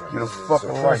nothing. Get a It's fucking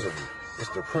the lighter. principle. It's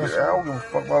the principle. Yeah, I don't give a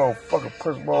fuck about no fucking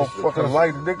principle, no It's the fucking principle.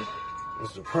 lighter, nigga.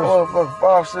 It's the Oh, principle. fucking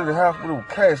 5 cents and half with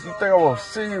cash. You think I'm gonna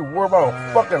sit here and worry about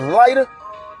a fucking lighter?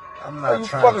 I'm Are not you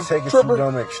trying to fucking take it tripping? to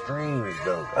them extremes,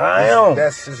 though. I am.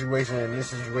 That situation and this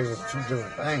situation is two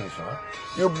different things, huh?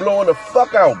 You're blowing the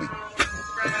fuck out of me.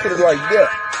 Let's put it like that.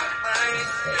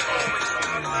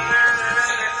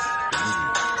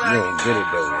 You don't get it,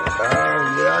 though, man.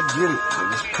 Yeah, I get it. But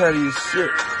it's petty as shit.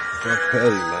 Fuck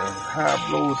petty, man. High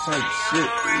blower type shit.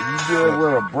 If you do it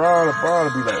with a brown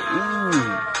will be like, ooh,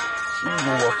 she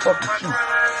gonna fuck with you.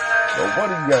 So what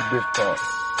do you got bitch card?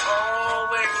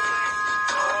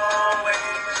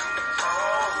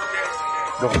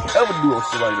 Don't ever do no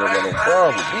shit like that with no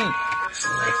brown with me.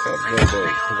 Fuck that, though.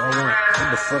 Cause I want what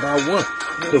the fuck I want.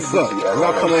 The fuck? If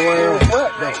I come around,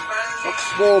 fuck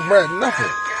spoiled brat,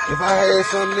 nothing. If I had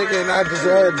some nigga and I just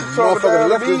had motherfucking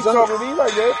left his talking to me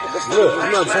like that. Look, I'm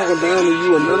not talking down to you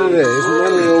or none of that. It's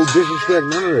none of your disrespect,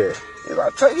 none of that. If I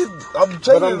tell you, I'm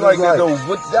taking it like that though.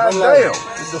 What goddamn?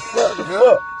 What the fuck? The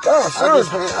fuck? God,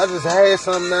 I just had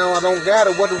something now. I don't got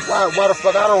it. Why the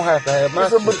fuck I don't have to have my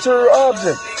it's a shit? material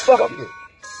object. Fuck it.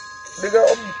 Nigga,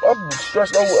 I'm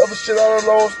stressed over other shit I done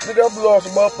lost. Nigga, I've lost a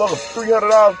motherfucker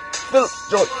 $300 Phillips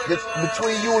joint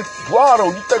between you and Guado.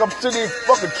 You think I'm sitting here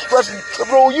fucking stressing,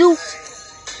 tripping on you?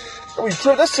 I mean,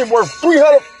 that shit worth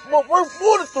worth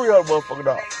more than $300 motherfucking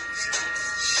dollars.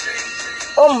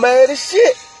 I'm mad as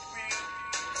shit.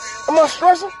 Am I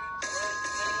stressing?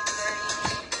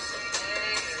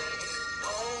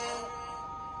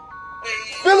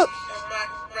 Phillips.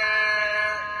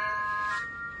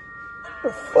 What the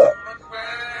fuck?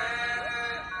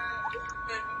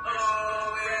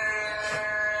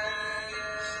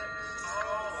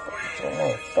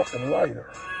 Oh, fucking lighter.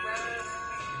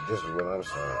 This is what I'm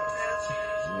saying.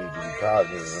 You need to be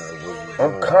cognizant of what you're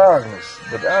I'm doing. cognizant,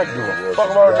 but I give a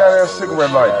fuck about a goddamn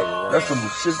cigarette lighter. That's some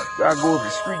shit. I go to the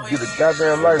street, get a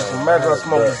goddamn lighter. So imagine I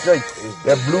smoke a J.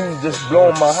 That blue just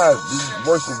blowing my house. This is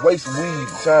worse than wasting weed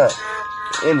time.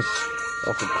 Innocent.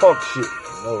 On some punk shit.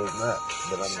 No, it's not.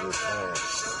 But I'm just saying,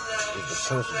 it's the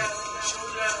principle.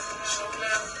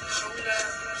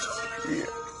 Yeah.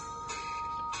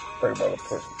 Think about the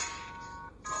person.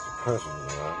 Principle,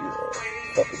 man. Yeah.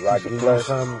 Fucking Like, give you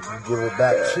something, you give it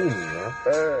back to me, man.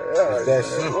 It's that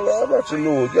simple. Well, I'm not your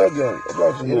little young. I'm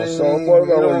not your little son.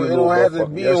 It don't have to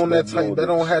be on that type. That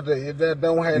don't have to. That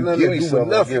don't have nothing to do with I'll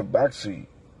nothing. give back to you.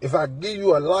 If I give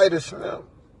you a lighter, Slim,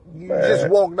 you Man. just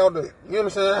walked out the. You know what I'm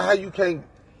saying? How you can't.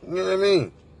 You know what I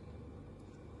mean?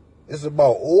 It's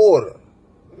about order.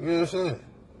 You know what I'm saying?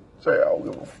 Say, I don't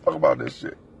give a fuck about this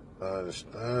shit. I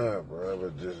understand, bro, but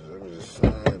I'm just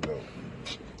saying though.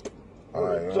 All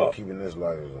right, I'm keeping this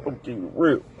lighter. I'm keeping it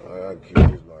real. All right, I'll keep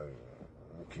this lighter.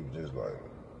 I'll keep this lighter.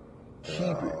 Keep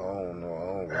I it. don't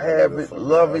know. Have it,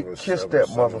 love it, kiss that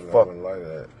motherfucker. Like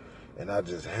that. And I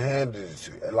just handed it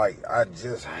to you. Like, I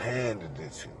just handed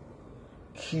it to you.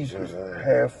 Keep You know it. what I'm saying?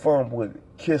 Have fun with it.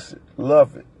 Kiss it.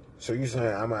 Love it. So you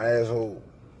saying I'm an asshole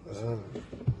or something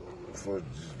for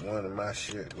just wanting my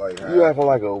shit? Like, You acting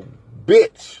like a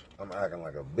bitch. I'm acting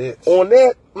like a bitch. On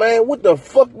that, man, what the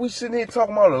fuck we sitting here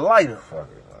talking about a lighter? Fuck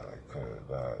it, like,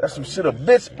 cause That's some shit a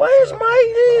bitch. Where's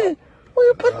my hand? Where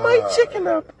you put my chicken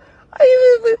up?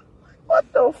 I even,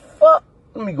 what the fuck?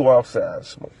 Let me go outside and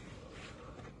smoke.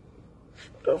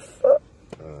 What the fuck?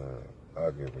 I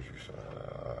get what you're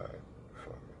saying. Alright,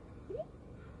 fuck it.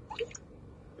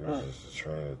 It was just a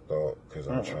train of thought, because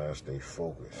I'm trying to stay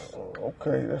focused. Oh,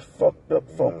 okay, that's fucked up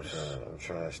You know what I'm focus. saying? I'm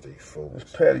trying to stay It's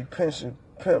focused. Patty Pension,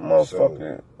 pimp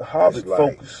motherfucking Hobbit It's like,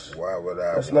 focus. Why would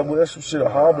I? That's some shit a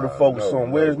Hobbit to focus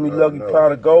on. Where's me no, lucky no,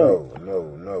 pot of gold?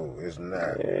 No, it's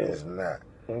not. Yeah. It's not.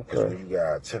 Okay. You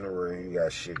got itinerary, you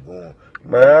got shit going.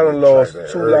 Man, I done lost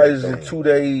 2 lights in 2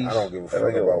 days. I don't give a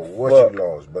fuck about what you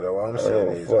lost, but what I'm saying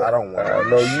is, I don't want to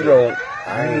lose lose shit. You don't.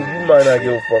 You might not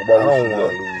give a fuck about what you I don't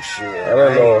want to lose shit. I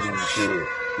done lost some shit.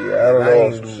 Yeah, I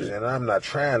done lost some shit. And I'm not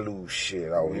trying to lose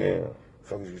shit out here.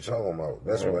 Fuck is you talking about?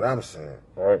 That's what I'm saying.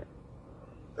 Right.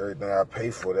 Everything I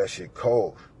pay for, that shit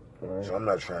cost. Right. So I'm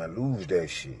not trying to lose that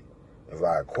shit. If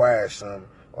I acquire something,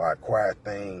 or I acquire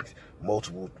things,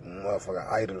 multiple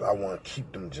motherfucking items, I want to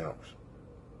keep them jumps.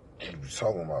 What are you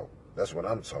talking about? That's what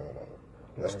I'm talking about.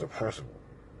 That's the principle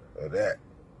of that.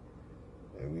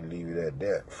 And we leave it at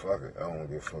that. Fuck it. I don't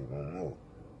give a fuck no more.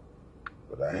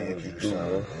 But I handed you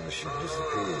something and the shit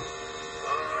disappeared.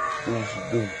 Do what you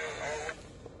do.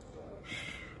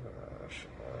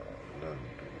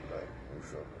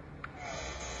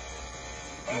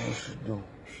 What you should do?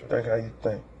 Think how you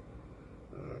think.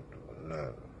 Nah,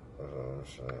 that's all I'm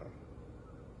saying.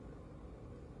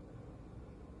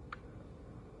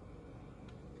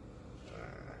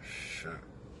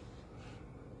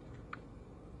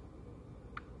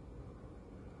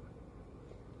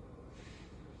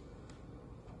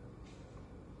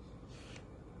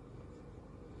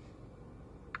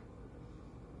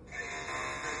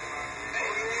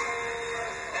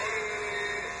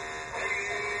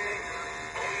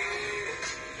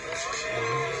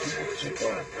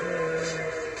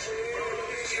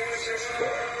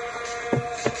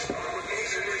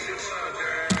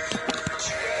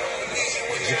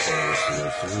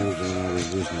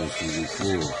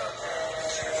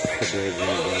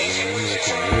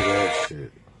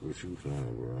 Shit. What you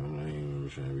saying, bro? I'm not even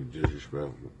trying to be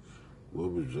disrespectful. What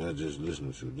was I just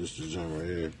listening to? This the joint right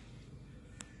here.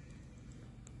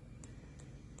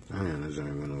 Damn, this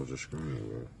ain't went off the screen,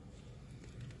 bro.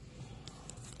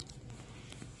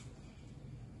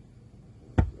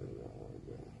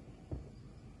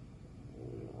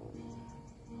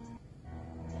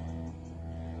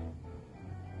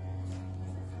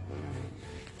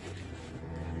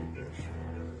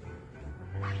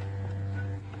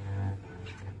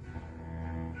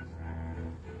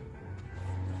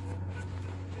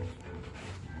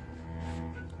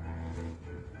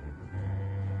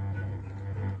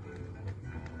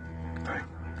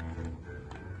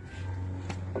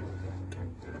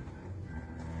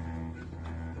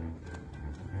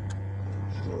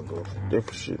 Go for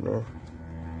different shit now.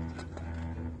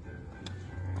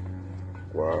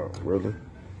 Wow, really?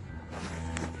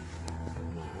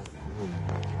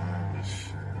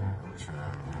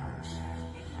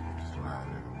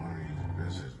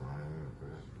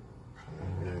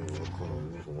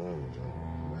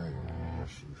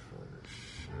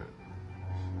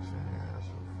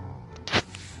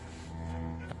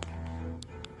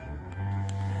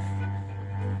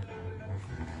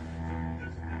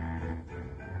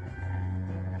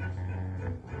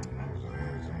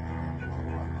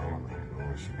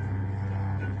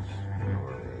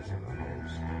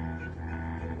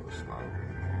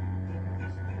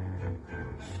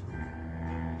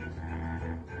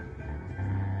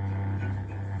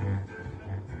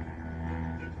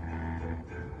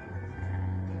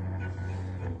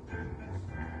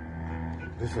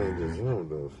 This ain't the Zoom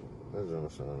though. That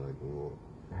don't sound like the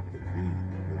beat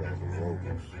without the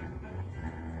vocals.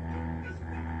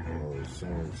 Oh, it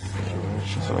sounds.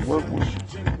 So what was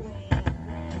you?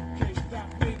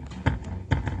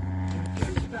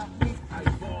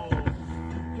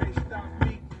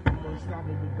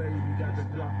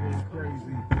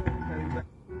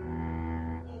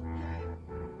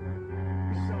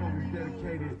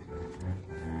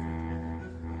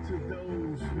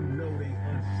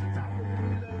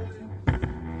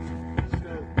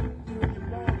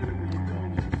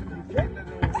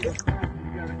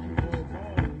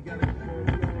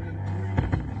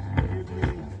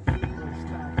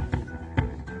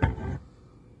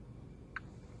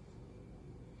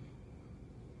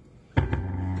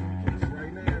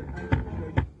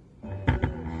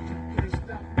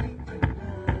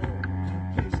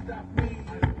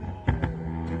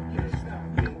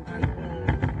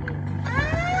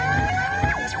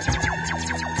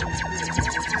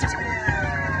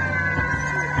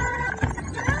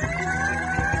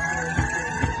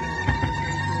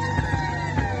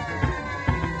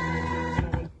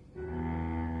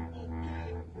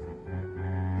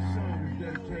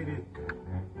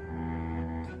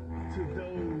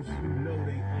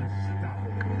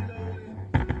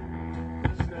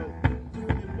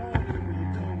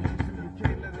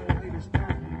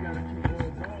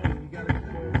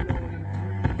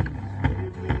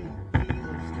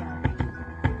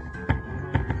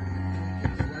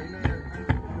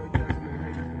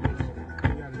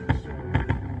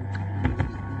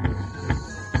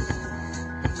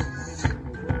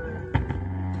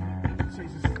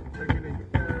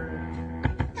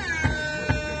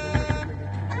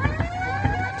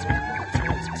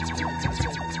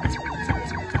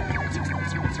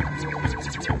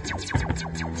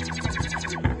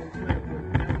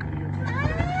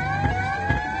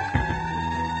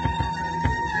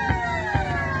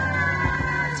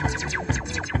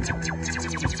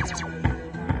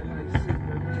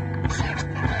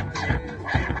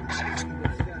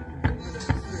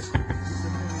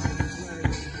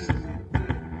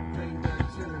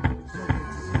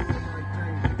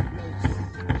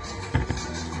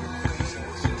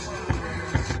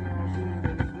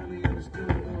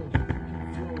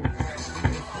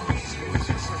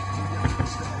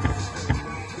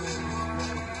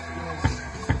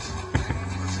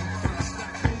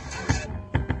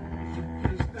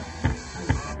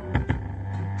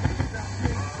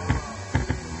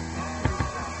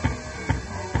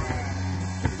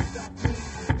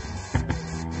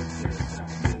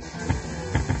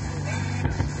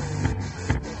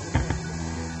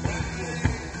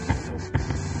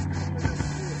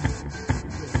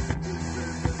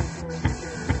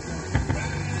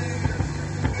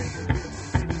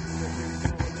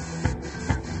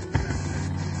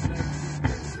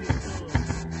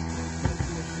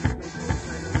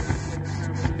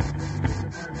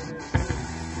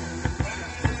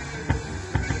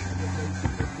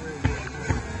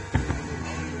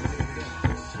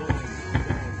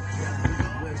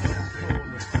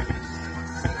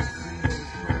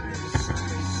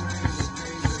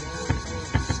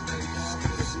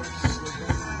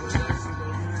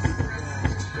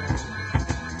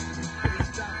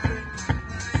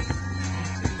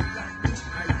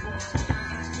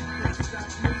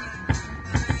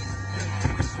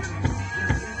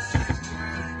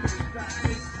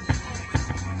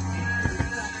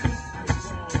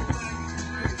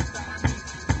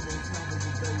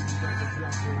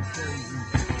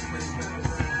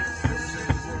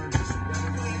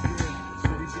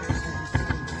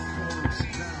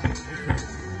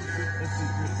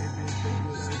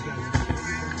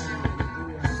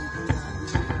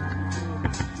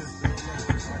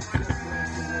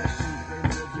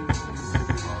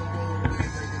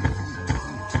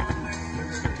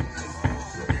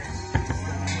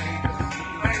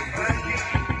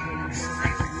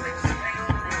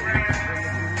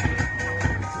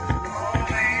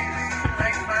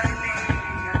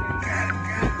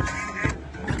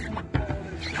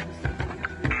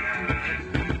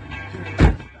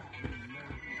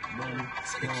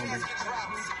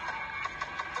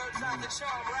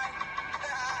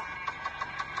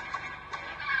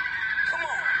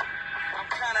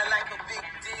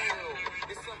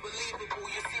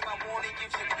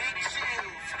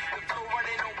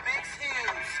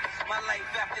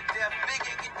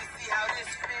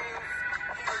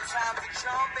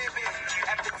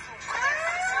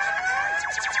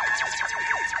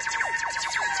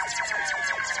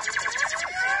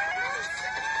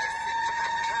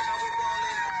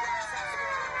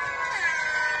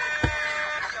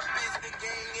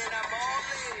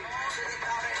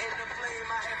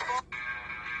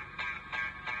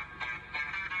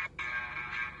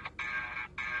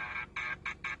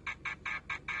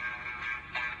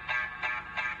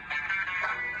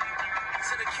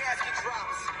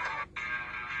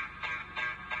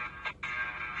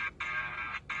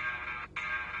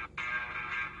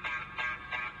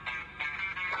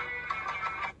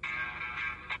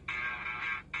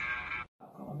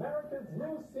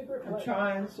 I'm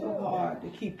trying so hard to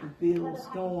keep the bills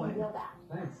going.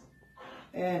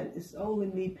 And it's only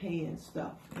me paying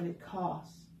stuff, and it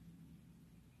costs.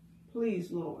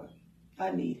 Please, Lord,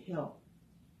 I need help.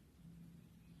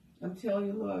 I'm telling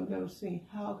you, Lord, I've never seen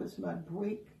how could somebody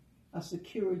break a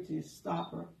security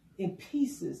stopper in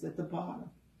pieces at the bottom.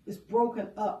 It's broken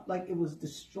up like it was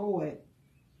destroyed.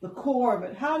 The core of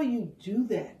it. How do you do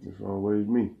that? It's always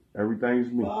me.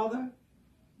 Everything's me. Father,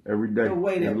 every day the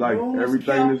way that in life, kept,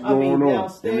 everything that's going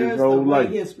on in this whole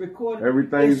life. It's recorded.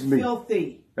 Everything's me.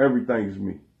 Filthy. Everything's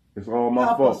me. It's all my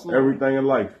Help fault. us, Lord. Everything in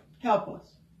life. Help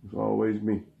us. It's always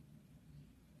me.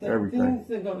 That Everything.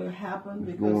 things are going to happen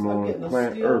It's because going I'm on getting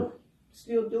planet a Earth.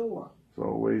 steel door. It's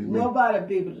always me. Nobody will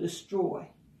be able to destroy.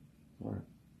 Right.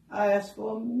 I ask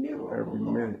for a miracle, Every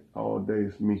Lord. minute, all day,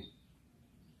 it's me.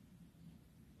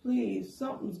 Please,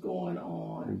 something's going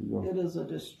on. It is a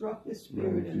destructive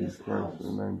spirit in this house.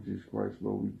 In the name of Jesus Christ,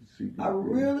 Lord, we seek you. I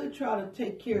really try to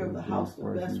take care of the house the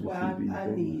best way I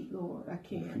need, Lord. I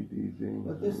can't.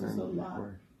 But this is a lot.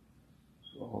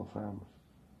 Alzheimer's.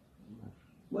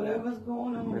 Whatever's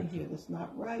going on in here that's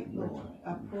not right, Lord,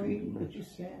 I pray that you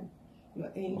send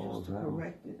your angels to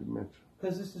correct it.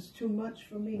 Because this is too much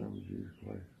for me.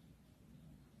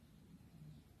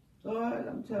 Lord,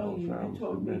 I'm telling you, you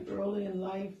told me early in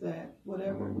life that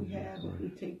whatever we have, if we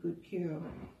take good care of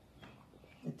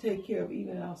it, and take care of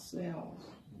even ourselves.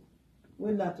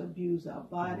 We're not to abuse our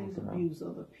bodies, abuse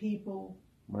other people,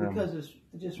 because it's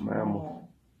just wrong.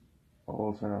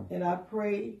 Alzheimer's. And I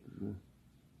pray.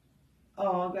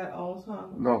 Oh, I got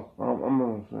Alzheimer's. No, I'm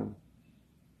not saying.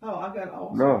 Oh, I got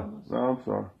Alzheimer's. No, I'm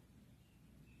sorry.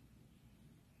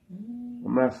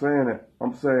 I'm not saying that.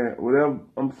 I'm saying whatever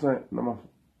I'm saying. No,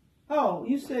 oh,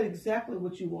 you said exactly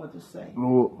what you want to say.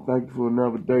 Lord, thank you for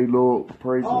another day, Lord.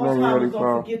 Praise your name, Heavenly Father.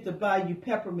 Don't forget to buy you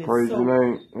peppermint Praise soap. your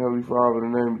name, Heavenly Father,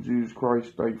 in the name of Jesus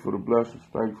Christ. Thank you for the blessings.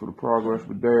 Thank you for the progress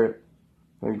with Dad.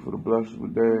 Thank you for the blessings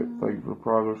with Dad. Thank you for the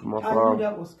progress with my Father. I knew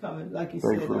that was coming, like you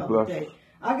said the other day.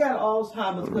 I got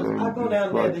Alzheimer's because I go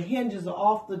down there, the hinges are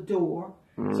off the door.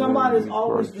 Somebody's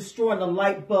always destroying the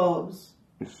light bulbs.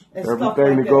 And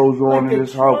everything that goes on in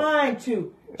this house. Trying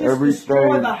to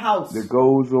destroy the house. That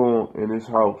goes on in this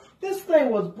house. This thing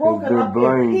was broken up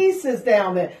in pieces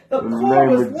down there. The core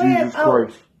was laying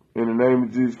out. In the name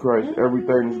of Jesus Christ,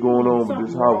 everything that's going on with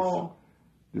this house,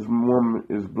 this woman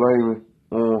is blaming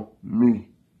on me.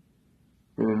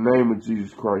 In the name of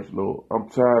Jesus Christ, Lord. I'm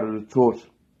tired of the torture.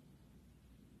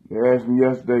 They asked me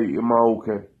yesterday, am I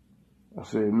okay? I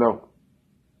said no.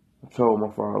 I told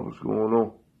my Father what's going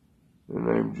on. In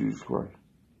the name of Jesus Christ.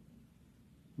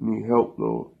 Need help,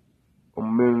 Lord.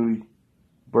 I'm mentally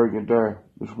breaking down.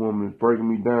 This woman is breaking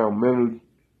me down mentally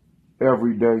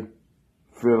every day,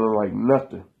 feeling like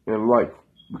nothing in life.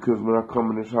 Because when I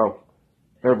come in this house,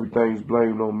 everything's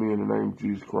blamed on me in the name of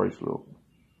Jesus Christ, Lord.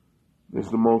 It's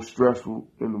the most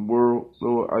stressful in the world,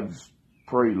 Lord. I just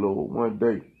pray, Lord, one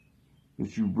day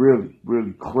that you really,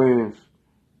 really cleanse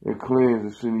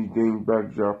and send these things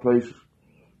back to our places.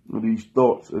 With these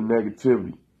thoughts of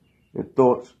negativity and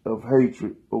thoughts of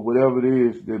hatred or whatever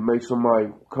it is that makes somebody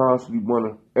constantly want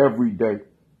to every day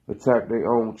attack their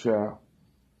own child.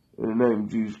 In the name of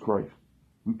Jesus Christ,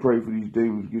 we pray for these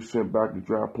demons to get sent back to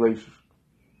dry places.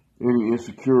 Any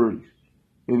insecurities,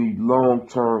 any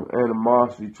long-term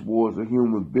animosity towards a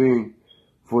human being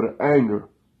for the anger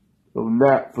of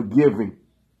not forgiving.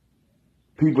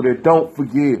 People that don't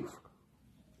forgive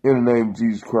in the name of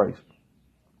Jesus Christ.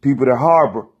 People that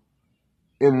harbor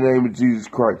in the name of Jesus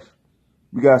Christ.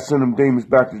 We got to send them demons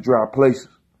back to dry places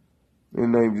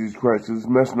in the name of Jesus Christ. It's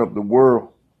messing up the world.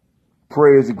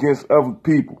 Prayers against other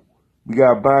people. We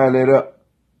got to bind that up.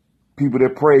 People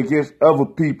that pray against other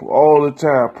people all the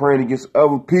time, praying against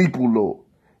other people, Lord.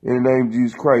 In the name of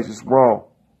Jesus Christ, it's wrong.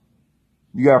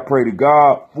 You got to pray to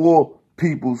God for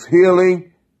people's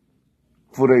healing,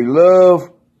 for their love,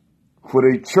 for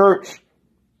their church,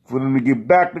 for them to get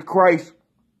back to Christ,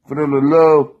 for them to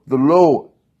love the Lord.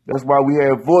 That's why we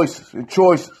have voices and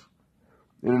choices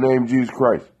in the name of Jesus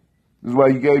Christ. This is why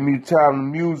you gave me the talent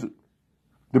of music,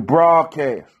 the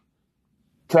broadcast,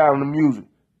 talent of music,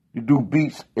 to do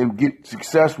beats and get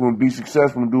successful and be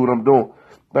successful and do what I'm doing.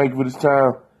 Thank you for this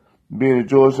time being at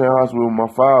Georgetown Hospital with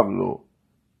my Father, Lord.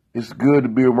 It's good to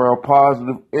be around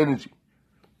positive energy.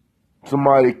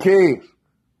 Somebody that cares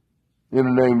in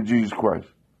the name of Jesus Christ.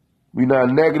 We not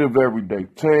negative every day,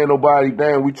 tearing nobody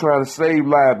down. We trying to save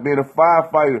lives. Being a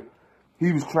firefighter,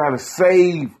 he was trying to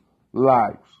save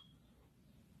lives.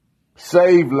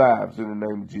 Save lives in the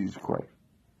name of Jesus Christ.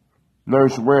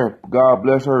 Nurse Ram, God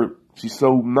bless her. She's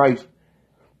so nice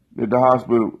at the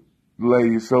hospital. The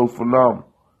lady is so phenomenal.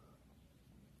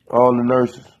 All the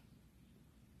nurses,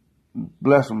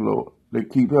 bless them, Lord. They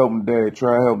keep helping Dad,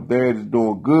 trying to help. Dad is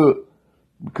doing good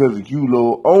because of you,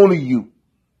 Lord. Only you.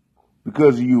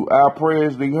 Because of you. Our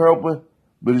prayers, they helping,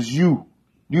 but it's you.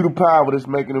 You the power that's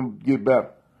making them get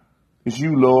better. It's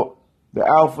you, Lord. The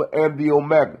Alpha and the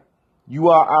Omega. You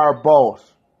are our boss.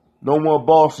 No one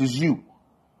boss is you.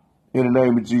 In the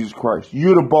name of Jesus Christ.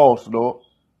 You're the boss, Lord.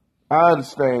 I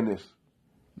understand this.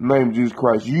 In the name of Jesus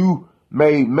Christ. You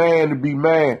made man to be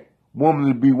man, woman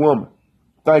to be woman.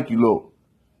 Thank you, Lord.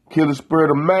 Kill the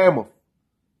spirit of mammoth.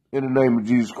 In the name of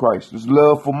Jesus Christ. This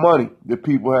love for money that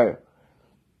people have.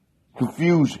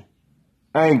 Confusion,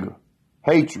 anger,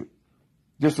 hatred,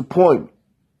 disappointment,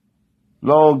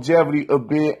 longevity of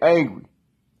being angry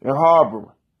and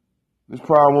harboring. This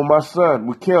problem with my son,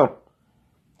 with Kim.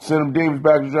 Send them demons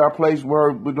back to our place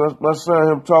where with my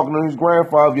son, him talking to his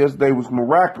grandfather yesterday was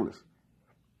miraculous.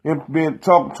 Him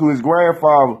talking to his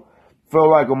grandfather felt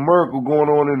like a miracle going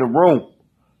on in the room.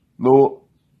 Lord,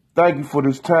 thank you for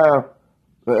this time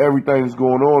and everything that's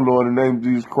going on, Lord, in the name of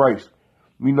Jesus Christ.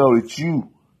 We know that you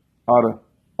are the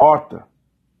author,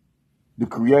 the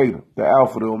creator, the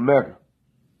Alpha, the Omega.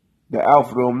 The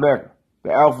Alpha, the Omega.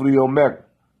 The Alpha, the Omega.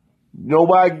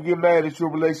 Nobody can get mad at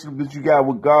your relationship that you got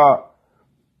with God.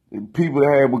 And people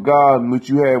that have with God and what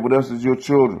you have with us as your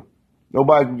children.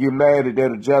 Nobody can get mad at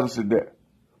that or jealous of that.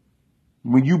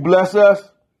 When you bless us,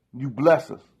 you bless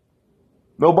us.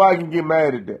 Nobody can get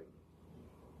mad at that.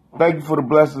 Thank you for the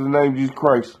blessings in the name of Jesus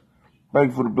Christ.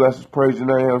 Thank you for the blessings. Praise your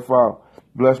name, Heavenly Father.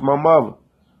 Bless my mother.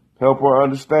 Help her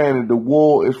understand that the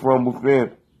war is from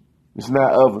within. It's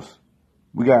not of us.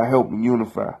 We got to help and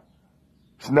unify.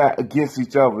 It's not against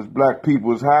each other. It's black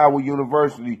people. It's Howard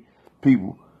University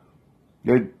people.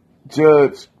 That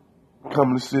judge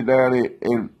coming to sit down there,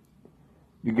 and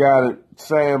you got it,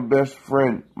 Sam, best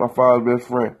friend, my father's best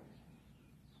friend,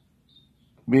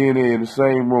 being there in the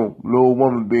same room, little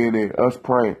woman being there, us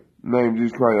praying, in the name of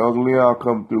Jesus Christ. Uncle Leon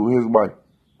come through, his wife,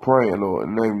 praying, Lord,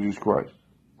 in the name of Jesus Christ.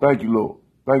 Thank you, Lord.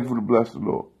 Thank you for the blessing,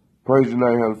 Lord. Praise your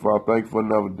name, Heavenly Father. Thank you for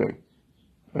another day.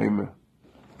 Amen.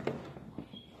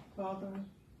 Father,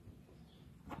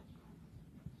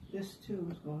 this too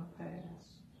is going to pass.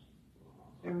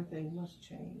 Everything must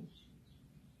change.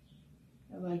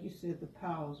 And like you said, the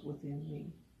power is within me.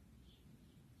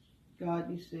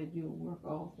 God, you said you'll work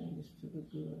all things to the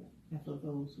good and for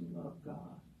those who love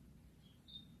God.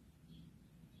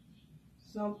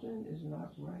 Something is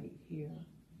not right here.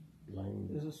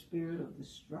 There's a spirit of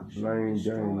destruction,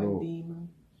 destroying demon.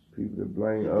 People that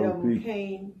blame the other devil people.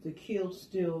 Came to kill,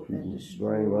 steal, and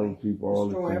destroy. Blame other people all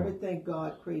the destroy time. everything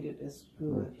God created as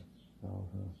good.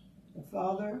 And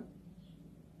Father,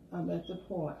 I'm at the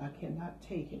point I cannot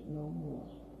take it no more.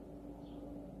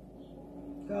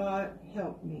 God,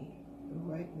 help me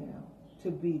right now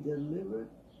to be delivered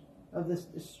of this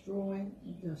destroying,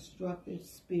 destructive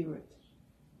spirit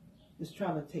that's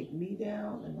trying to take me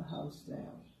down and the house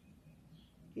down.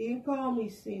 He can call me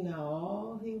senile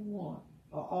all he wants,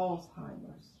 or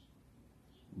Alzheimer's.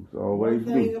 It's always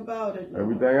One thing me. about it, Lord,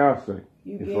 Everything I say.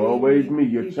 you It's gave always me.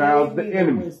 Your you child's gave the me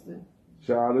enemy. wisdom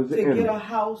Child is the to enemy. get a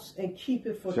house and keep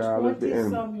it for Child is the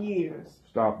 20-some years.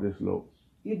 Stop this, Lord.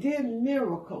 You did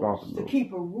miracles Stop it, to Lord.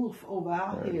 keep a roof over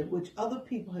our Right. head, which other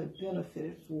people have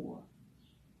benefited for.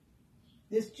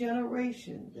 This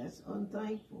generation that's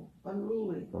unthankful,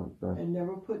 unruly, and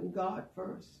never putting God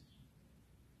first.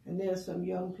 And there's some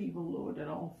young people, Lord, that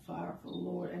are on fire for the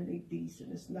Lord, and they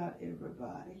decent. It's not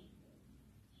everybody.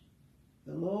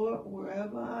 The Lord,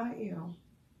 wherever I am,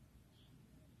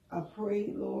 I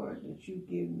pray, Lord, that you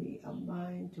give me a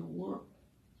mind to work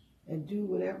and do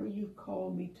whatever you've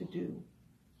called me to do.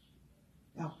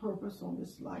 Our purpose on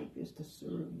this life is to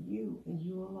serve you and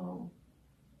you alone.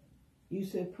 You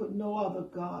said put no other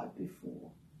God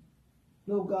before.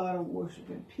 No God of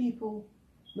worshiping people.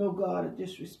 No God of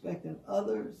disrespecting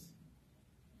others.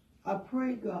 I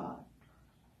pray, God,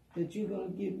 that you're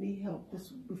going to give me help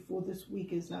before this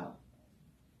week is out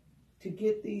to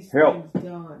get these things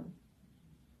done.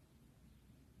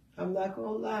 I'm not going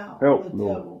to allow the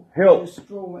devil to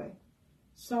destroy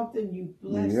something you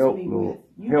blessed me with.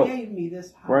 You gave me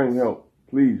this house. Bring help,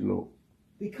 please, Lord.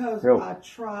 Because I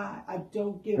try, I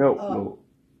don't give up. Lord.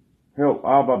 Help.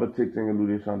 I'm about to take things and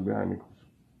do this on behind me.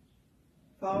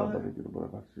 Father,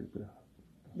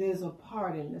 there's a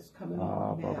pardon that's coming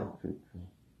on now.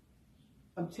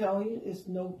 I'm telling you, it's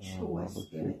no choice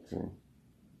in it.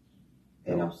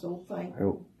 And I'm so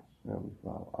thankful.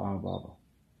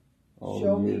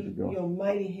 Show me your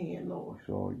mighty hand, Lord.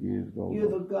 You're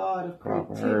the God of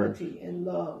creativity and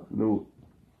love. No.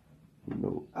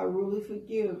 I really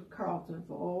forgive Carlton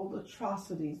for all the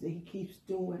atrocities that he keeps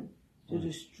doing to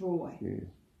destroy. Yeah.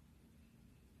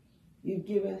 You've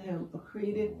given him a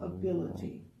creative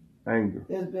ability. Anger.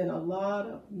 There's been a lot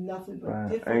of nothing but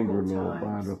difficult anger, times. Lord,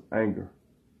 bind up anger.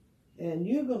 And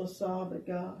you're going to solve it,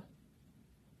 God.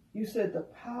 You said the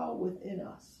power within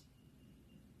us.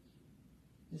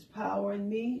 There's power in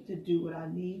me to do what I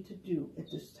need to do at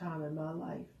this time in my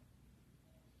life.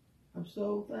 I'm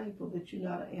so thankful that you know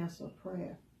how to answer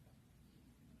prayer.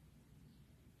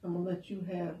 I'm going to let you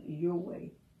have your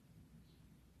way.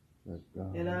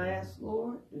 And I ask,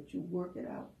 Lord, that you work it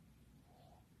out.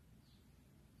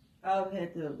 I've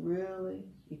had to really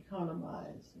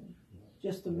economize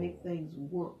just to make things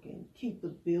work and keep the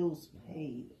bills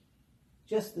paid,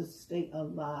 just to stay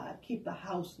alive, keep the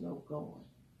house note going.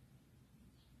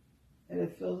 And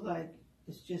it feels like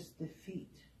it's just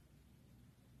defeat.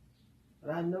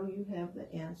 But I know you have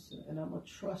the answer, and I'm going to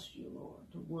trust you,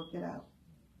 Lord, to work it out.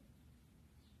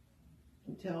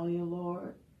 I'm telling you,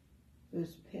 Lord,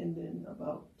 this pending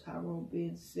about Tyrone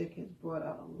being sick has brought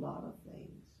out a lot of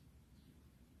things.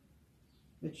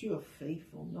 But you are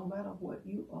faithful. No matter what,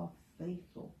 you are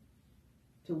faithful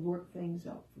to work things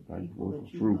out for people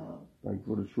that you love. Thank you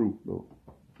for the truth, Lord.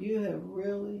 You have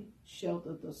really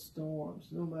sheltered the storms,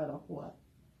 no matter what.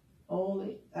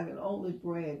 I can only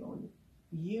brag on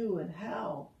you and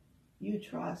how you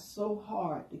try so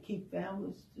hard to keep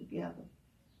families together.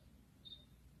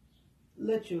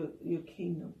 let your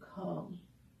kingdom come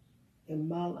in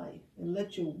my life, and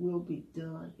let your will be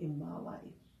done in my life.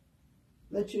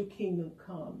 Let your kingdom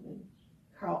come in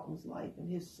Carlton's life and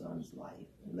his son's life,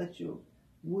 and let your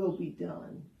will be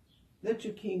done. Let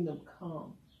your kingdom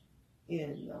come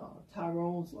in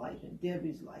Tyrone's life, and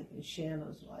Debbie's life, and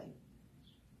Shanna's life,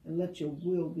 and let your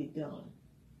will be done.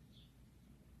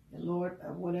 And Lord,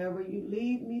 whatever you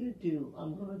lead me to do,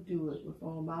 I'm going to do it with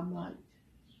all my might.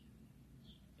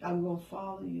 I'm going to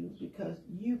follow you because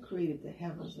you created the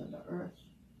heavens and the earth.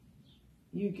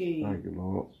 You gave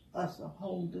us a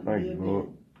home to live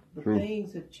in. But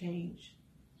things have changed.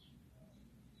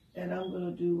 And I'm going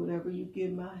to do whatever you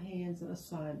give my hands an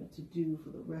assignment to do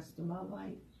for the rest of my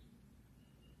life.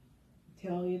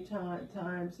 Tell you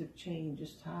times have changed.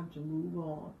 It's time to move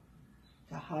on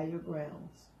to higher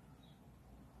grounds.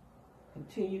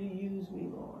 Continue to use me,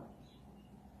 Lord,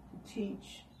 to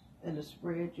teach and to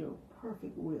spread your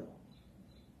perfect will.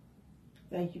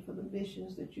 Thank you for the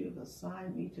missions that you have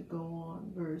assigned me to go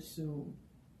on very soon.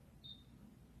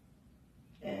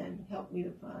 And help me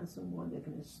to find someone that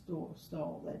can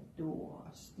install that door,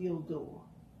 a steel door.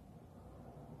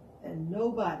 And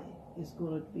nobody is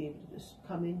going to be able to just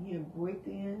come in here and break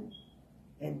in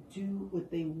and do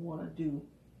what they want to do.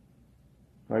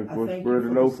 Thank you for the spirit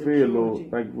of no fear, Lord.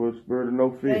 Thank you for the spirit of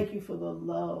no fear. Thank you for the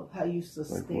love, how you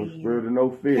sustained. Thank you for the spirit of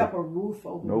no fear. Kept a roof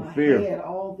over my head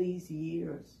all these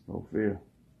years. No fear.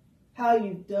 How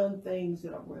you've done things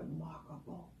that are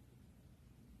remarkable.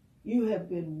 You have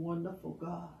been wonderful,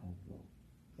 God.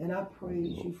 And I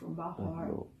praise you from my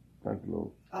heart. Thank you,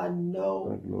 Lord. I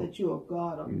know that you are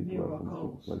God of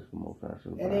miracles.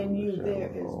 And in you there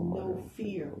is no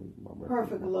fear.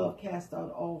 Perfect love casts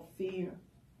out all fear.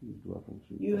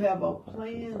 You have a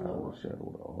plan, Lord,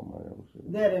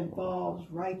 that involves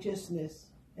righteousness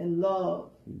and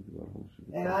love.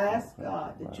 And I ask,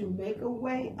 God, that you make a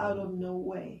way out of no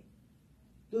way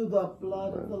through the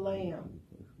blood of the Lamb.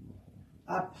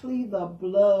 I plead the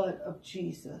blood of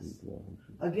Jesus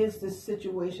against this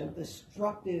situation,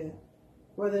 destructive,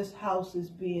 where this house is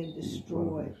being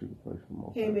destroyed.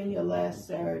 Came in here last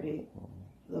Saturday.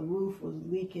 The roof was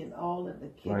leaking all in the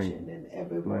kitchen and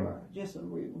everywhere. Just an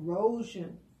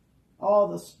erosion. All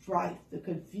the strife, the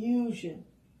confusion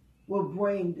will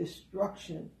bring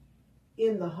destruction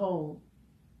in the home.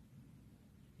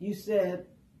 You said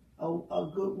a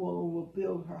good woman will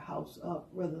build her house up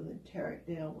rather than tear it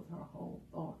down with her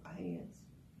own hands.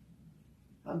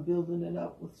 I'm building it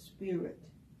up with spirit.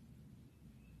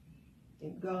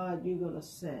 And God, you're going to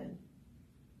send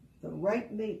the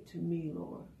right mate to me,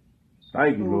 Lord.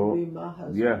 Thank you, Lord. Who will be my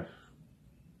husband. Yes.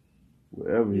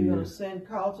 Wherever he is. You're going to send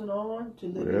Carlton on to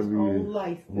live his own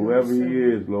life. Whoever he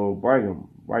is, Lord, bring him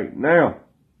right now.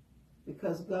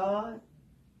 Because God,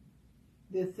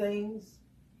 there are things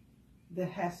that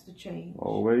has to change.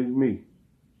 Always me.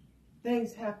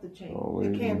 Things have to change. Always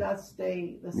It cannot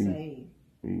stay the same.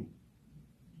 Me.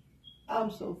 I'm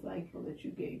so thankful that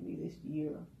you gave me this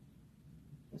year.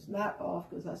 It's not off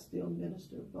because I still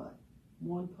minister, but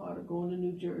one part of going to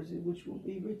New Jersey, which will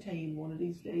be retained one of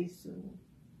these days soon.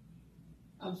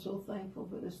 I'm so thankful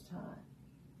for this time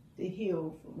to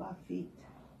heal for my feet,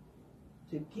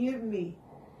 to give me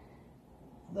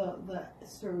the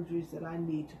surgeries that I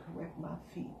need to correct my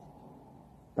feet.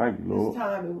 Thank you, Lord. This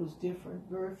time it was different.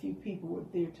 Very few people were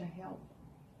there to help.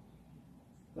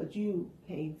 But you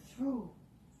came through.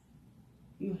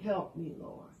 You helped me,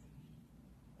 Lord.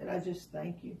 And I just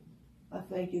thank you. I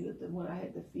thank you that when I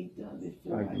had the feet done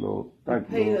before, thank you, Lord. I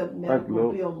paid a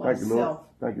medical bill myself.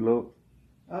 Thank you, Lord.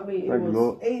 I mean, it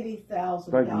was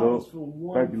 $80,000 for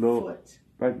one foot.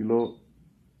 Thank you, Lord.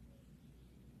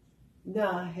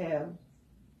 Now I have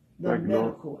the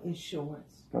medical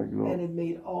insurance. Thank you, Lord. And it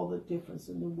made all the difference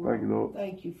in the world. Thank you, Lord.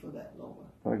 Thank you for that, Lord.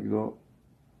 Thank you, Lord.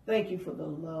 Thank you for the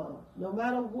love. No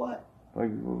matter what.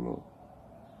 Thank you, Lord.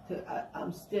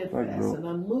 I'm steadfast and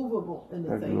unmovable in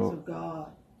the things of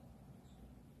God.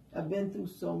 I've been through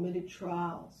so many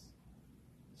trials,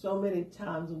 so many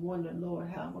times of wondering, Lord,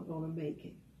 how am I going to make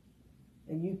it?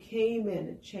 And you came in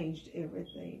and changed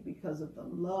everything because of the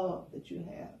love that you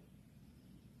have.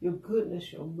 Your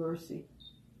goodness, your mercy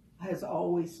has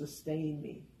always sustained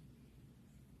me.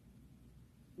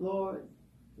 Lord,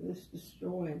 this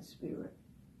destroying spirit,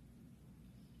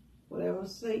 whatever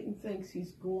Satan thinks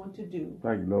he's going to do,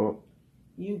 thank you, Lord.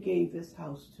 You gave this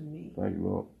house to me. Thank you,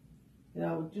 Lord. And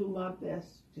I will do my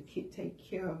best to take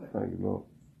care of it. Thank you, Lord.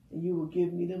 And you will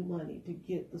give me the money to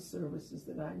get the services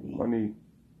that I need. Money.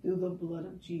 Through the blood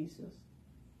of Jesus.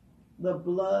 The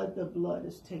blood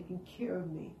is taking care of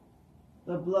me.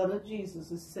 The blood of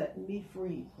Jesus is setting me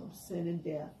free from sin and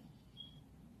death.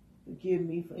 Forgive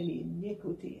me for any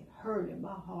iniquity and hurt in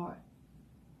my heart.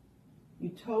 You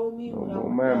told me when I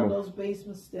went down those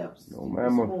basement steps this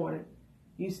morning,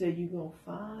 you said you're going to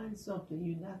find something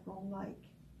you're not going to like.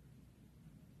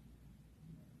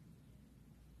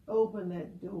 Open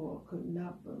that door. Could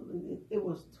not believe it. It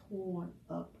was torn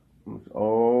up. It's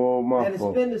all my fault. And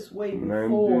it's been this way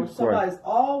before. Somebody's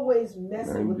always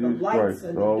messing with the lights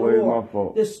and the door. My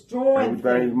fault. Destroying things.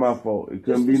 Everything's my fault. It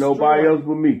couldn't be nobody else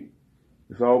but me.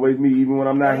 It's always me, even when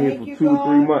I'm not here for 2 or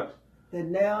 3 months. That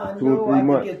now I know I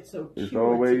can get to it's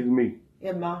always me.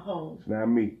 In my home. It's not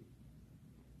me.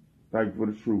 Thank you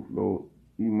for the truth, Lord.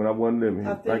 Even when I wasn't living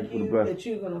here. Thank you for the blessing. That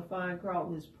you're going to find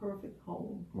Carlton his perfect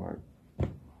home. Right.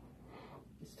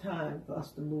 It's time for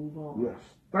us to move on. Yes.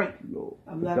 Thank you, Lord.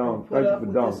 I'm not going to put up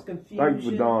with this confusion. Thank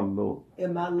you for Dawn, Lord.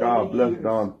 In my God bless years.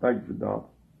 Dawn. Thank you for Dawn.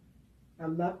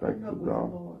 I'm not putting up with it,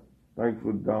 Lord. Thank you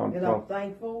for Dawn. And I'm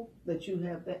thankful that you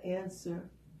have the answer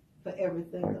for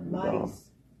everything. The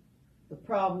mice, the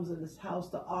problems in this house,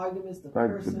 the arguments, the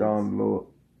persons. Thank you for Dawn, Lord.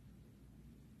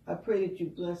 I pray that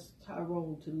you bless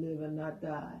Tyrone to live and not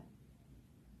die.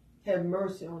 Have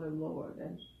mercy on him, Lord,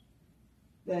 and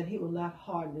that he will not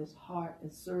harden his heart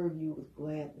and serve you with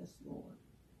gladness, Lord.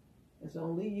 As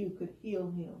only you could heal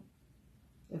him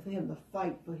and for him to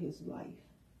fight for his life.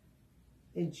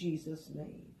 In Jesus'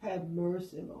 name. Have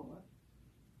mercy, Lord,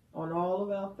 on all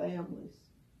of our families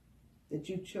that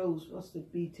you chose for us to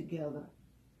be together.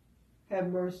 Have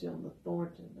mercy on the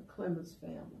Thornton, the Clemens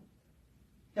family.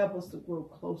 Help us to grow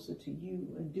closer to you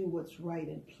and do what's right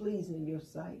and pleasing in your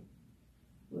sight.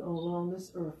 We're all on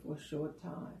this earth for a short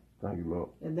time. Thank you, Lord.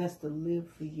 And that's to live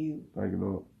for you. Thank you,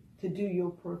 Lord. To do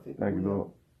your perfect will. Thank you,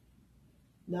 Lord.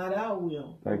 Not our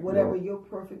will, but whatever your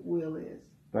perfect will is.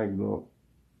 Thank you, Lord.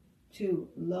 To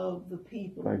love the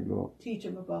people. Thank you, Lord. Teach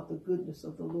them about the goodness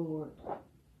of the Lord.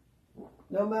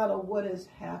 No matter what has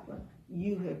happened,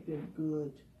 you have been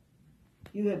good.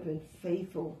 You have been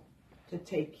faithful to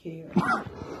take care.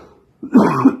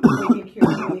 Taking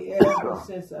care of me ever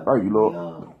since I was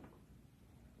young.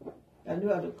 I knew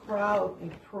how to cry out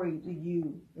and pray to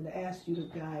you and ask you to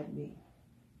guide me.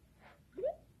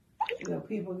 You know,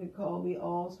 people can call me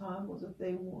Alzheimer's if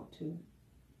they want to.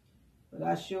 But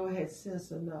I sure had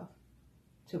sense enough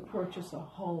to purchase a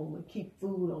home and keep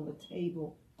food on the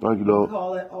table. Thank you, Lord.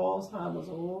 Call it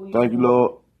Alzheimer's. Thank you,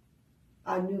 Lord.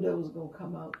 I knew that was going to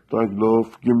come out. Thank you, Lord.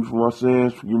 Forgive me for my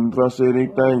sins. Forgive me if I said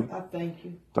anything. I thank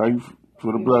you. Thank you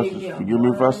for the blessings. Forgive me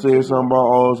if I said something about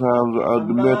Alzheimer's or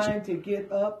dementia. To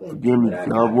get up and forgive me.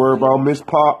 I worry about Miss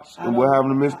Pops and what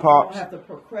happened to Miss Pops. I don't have to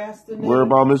procrastinate. Worry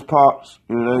about Miss Pops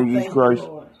in the name of Jesus Christ.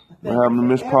 What happened to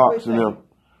Miss Pops and them.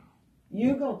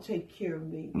 You're going to take care of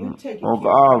me. You're taking Uncle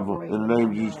care of Oliver in the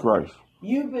name of Jesus Christ.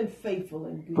 You've been faithful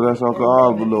and good. Bless Uncle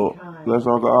Oliver, Lord. Bless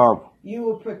Uncle Oliver. You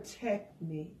will protect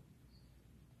me.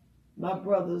 My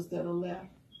brothers that are left.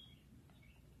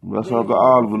 Bless Uncle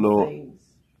Oliver, Lord.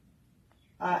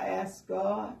 I ask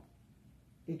God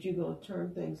that you're going to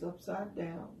turn things upside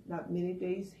down. Not many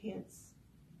days hence.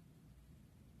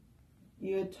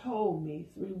 You had told me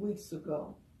 3 weeks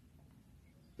ago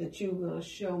that you were going to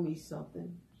show me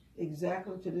something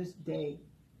exactly to this day.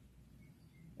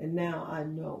 And now I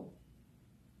know.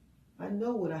 I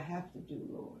know what I have to do,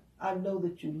 Lord. I know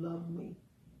that you love me.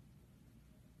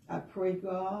 I pray,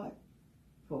 God,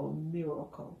 for a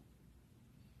miracle.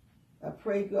 I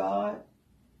pray, God,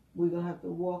 we're going to have to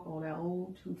walk on our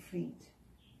own 2 feet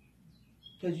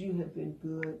because you have been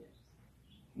good.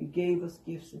 You gave us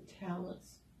gifts and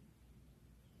talents.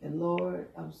 And Lord,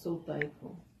 I'm so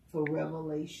thankful for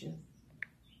revelation.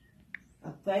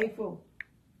 I'm thankful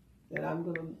that I'm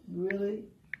going to really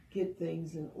get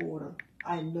things in order.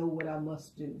 I know what I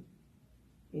must do.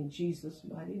 In Jesus'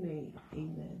 mighty name,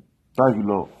 amen. Thank you,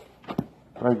 Lord.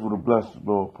 Thank you for the blessings,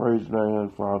 Lord. Praise your name,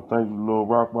 Heavenly Father. Thank you, Lord.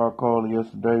 Rock my calling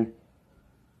yesterday.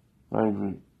 Thank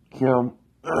you for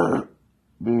Kim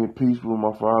being peaceful with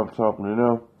my father, talking to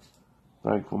them.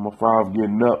 Thank you for my father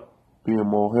getting up, being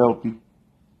more healthy,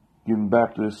 getting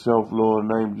back to himself, Lord, in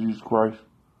the name of Jesus Christ.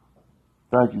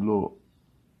 Thank you, Lord.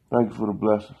 Thank you for the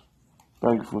blessings.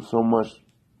 Thank you for so much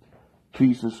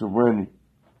peace and serenity.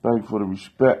 Thank you for the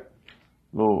respect,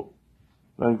 Lord.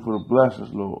 Thank you for the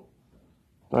blessings, Lord.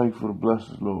 Thank you for the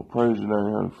blessings, Lord. Praise your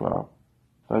name, Heavenly Father.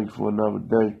 Thank you for another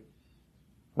day.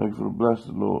 Thank you for the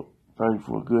blessings, Lord. Thank you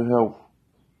for good health.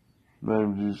 In the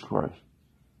name of Jesus Christ.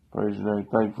 Praise your name.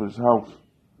 Thank you for this house.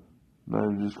 In the name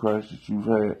of Jesus Christ that you've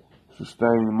had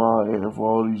sustaining my end for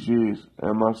all these years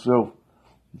and myself.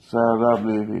 The times I've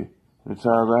lived here. The times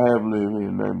I have lived here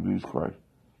in the name of Jesus Christ.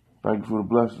 Thank you for the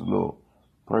blessings, Lord.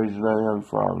 Praise your name, Heavenly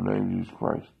Father, in the name of Jesus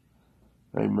Christ.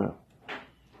 Amen.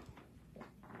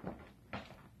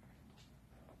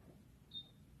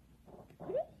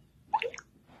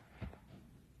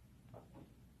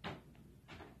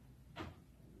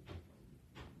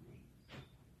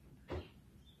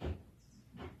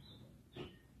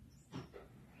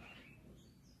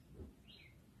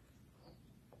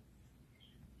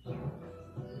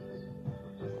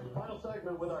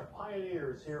 segment with our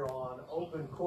pioneers here on Open Court.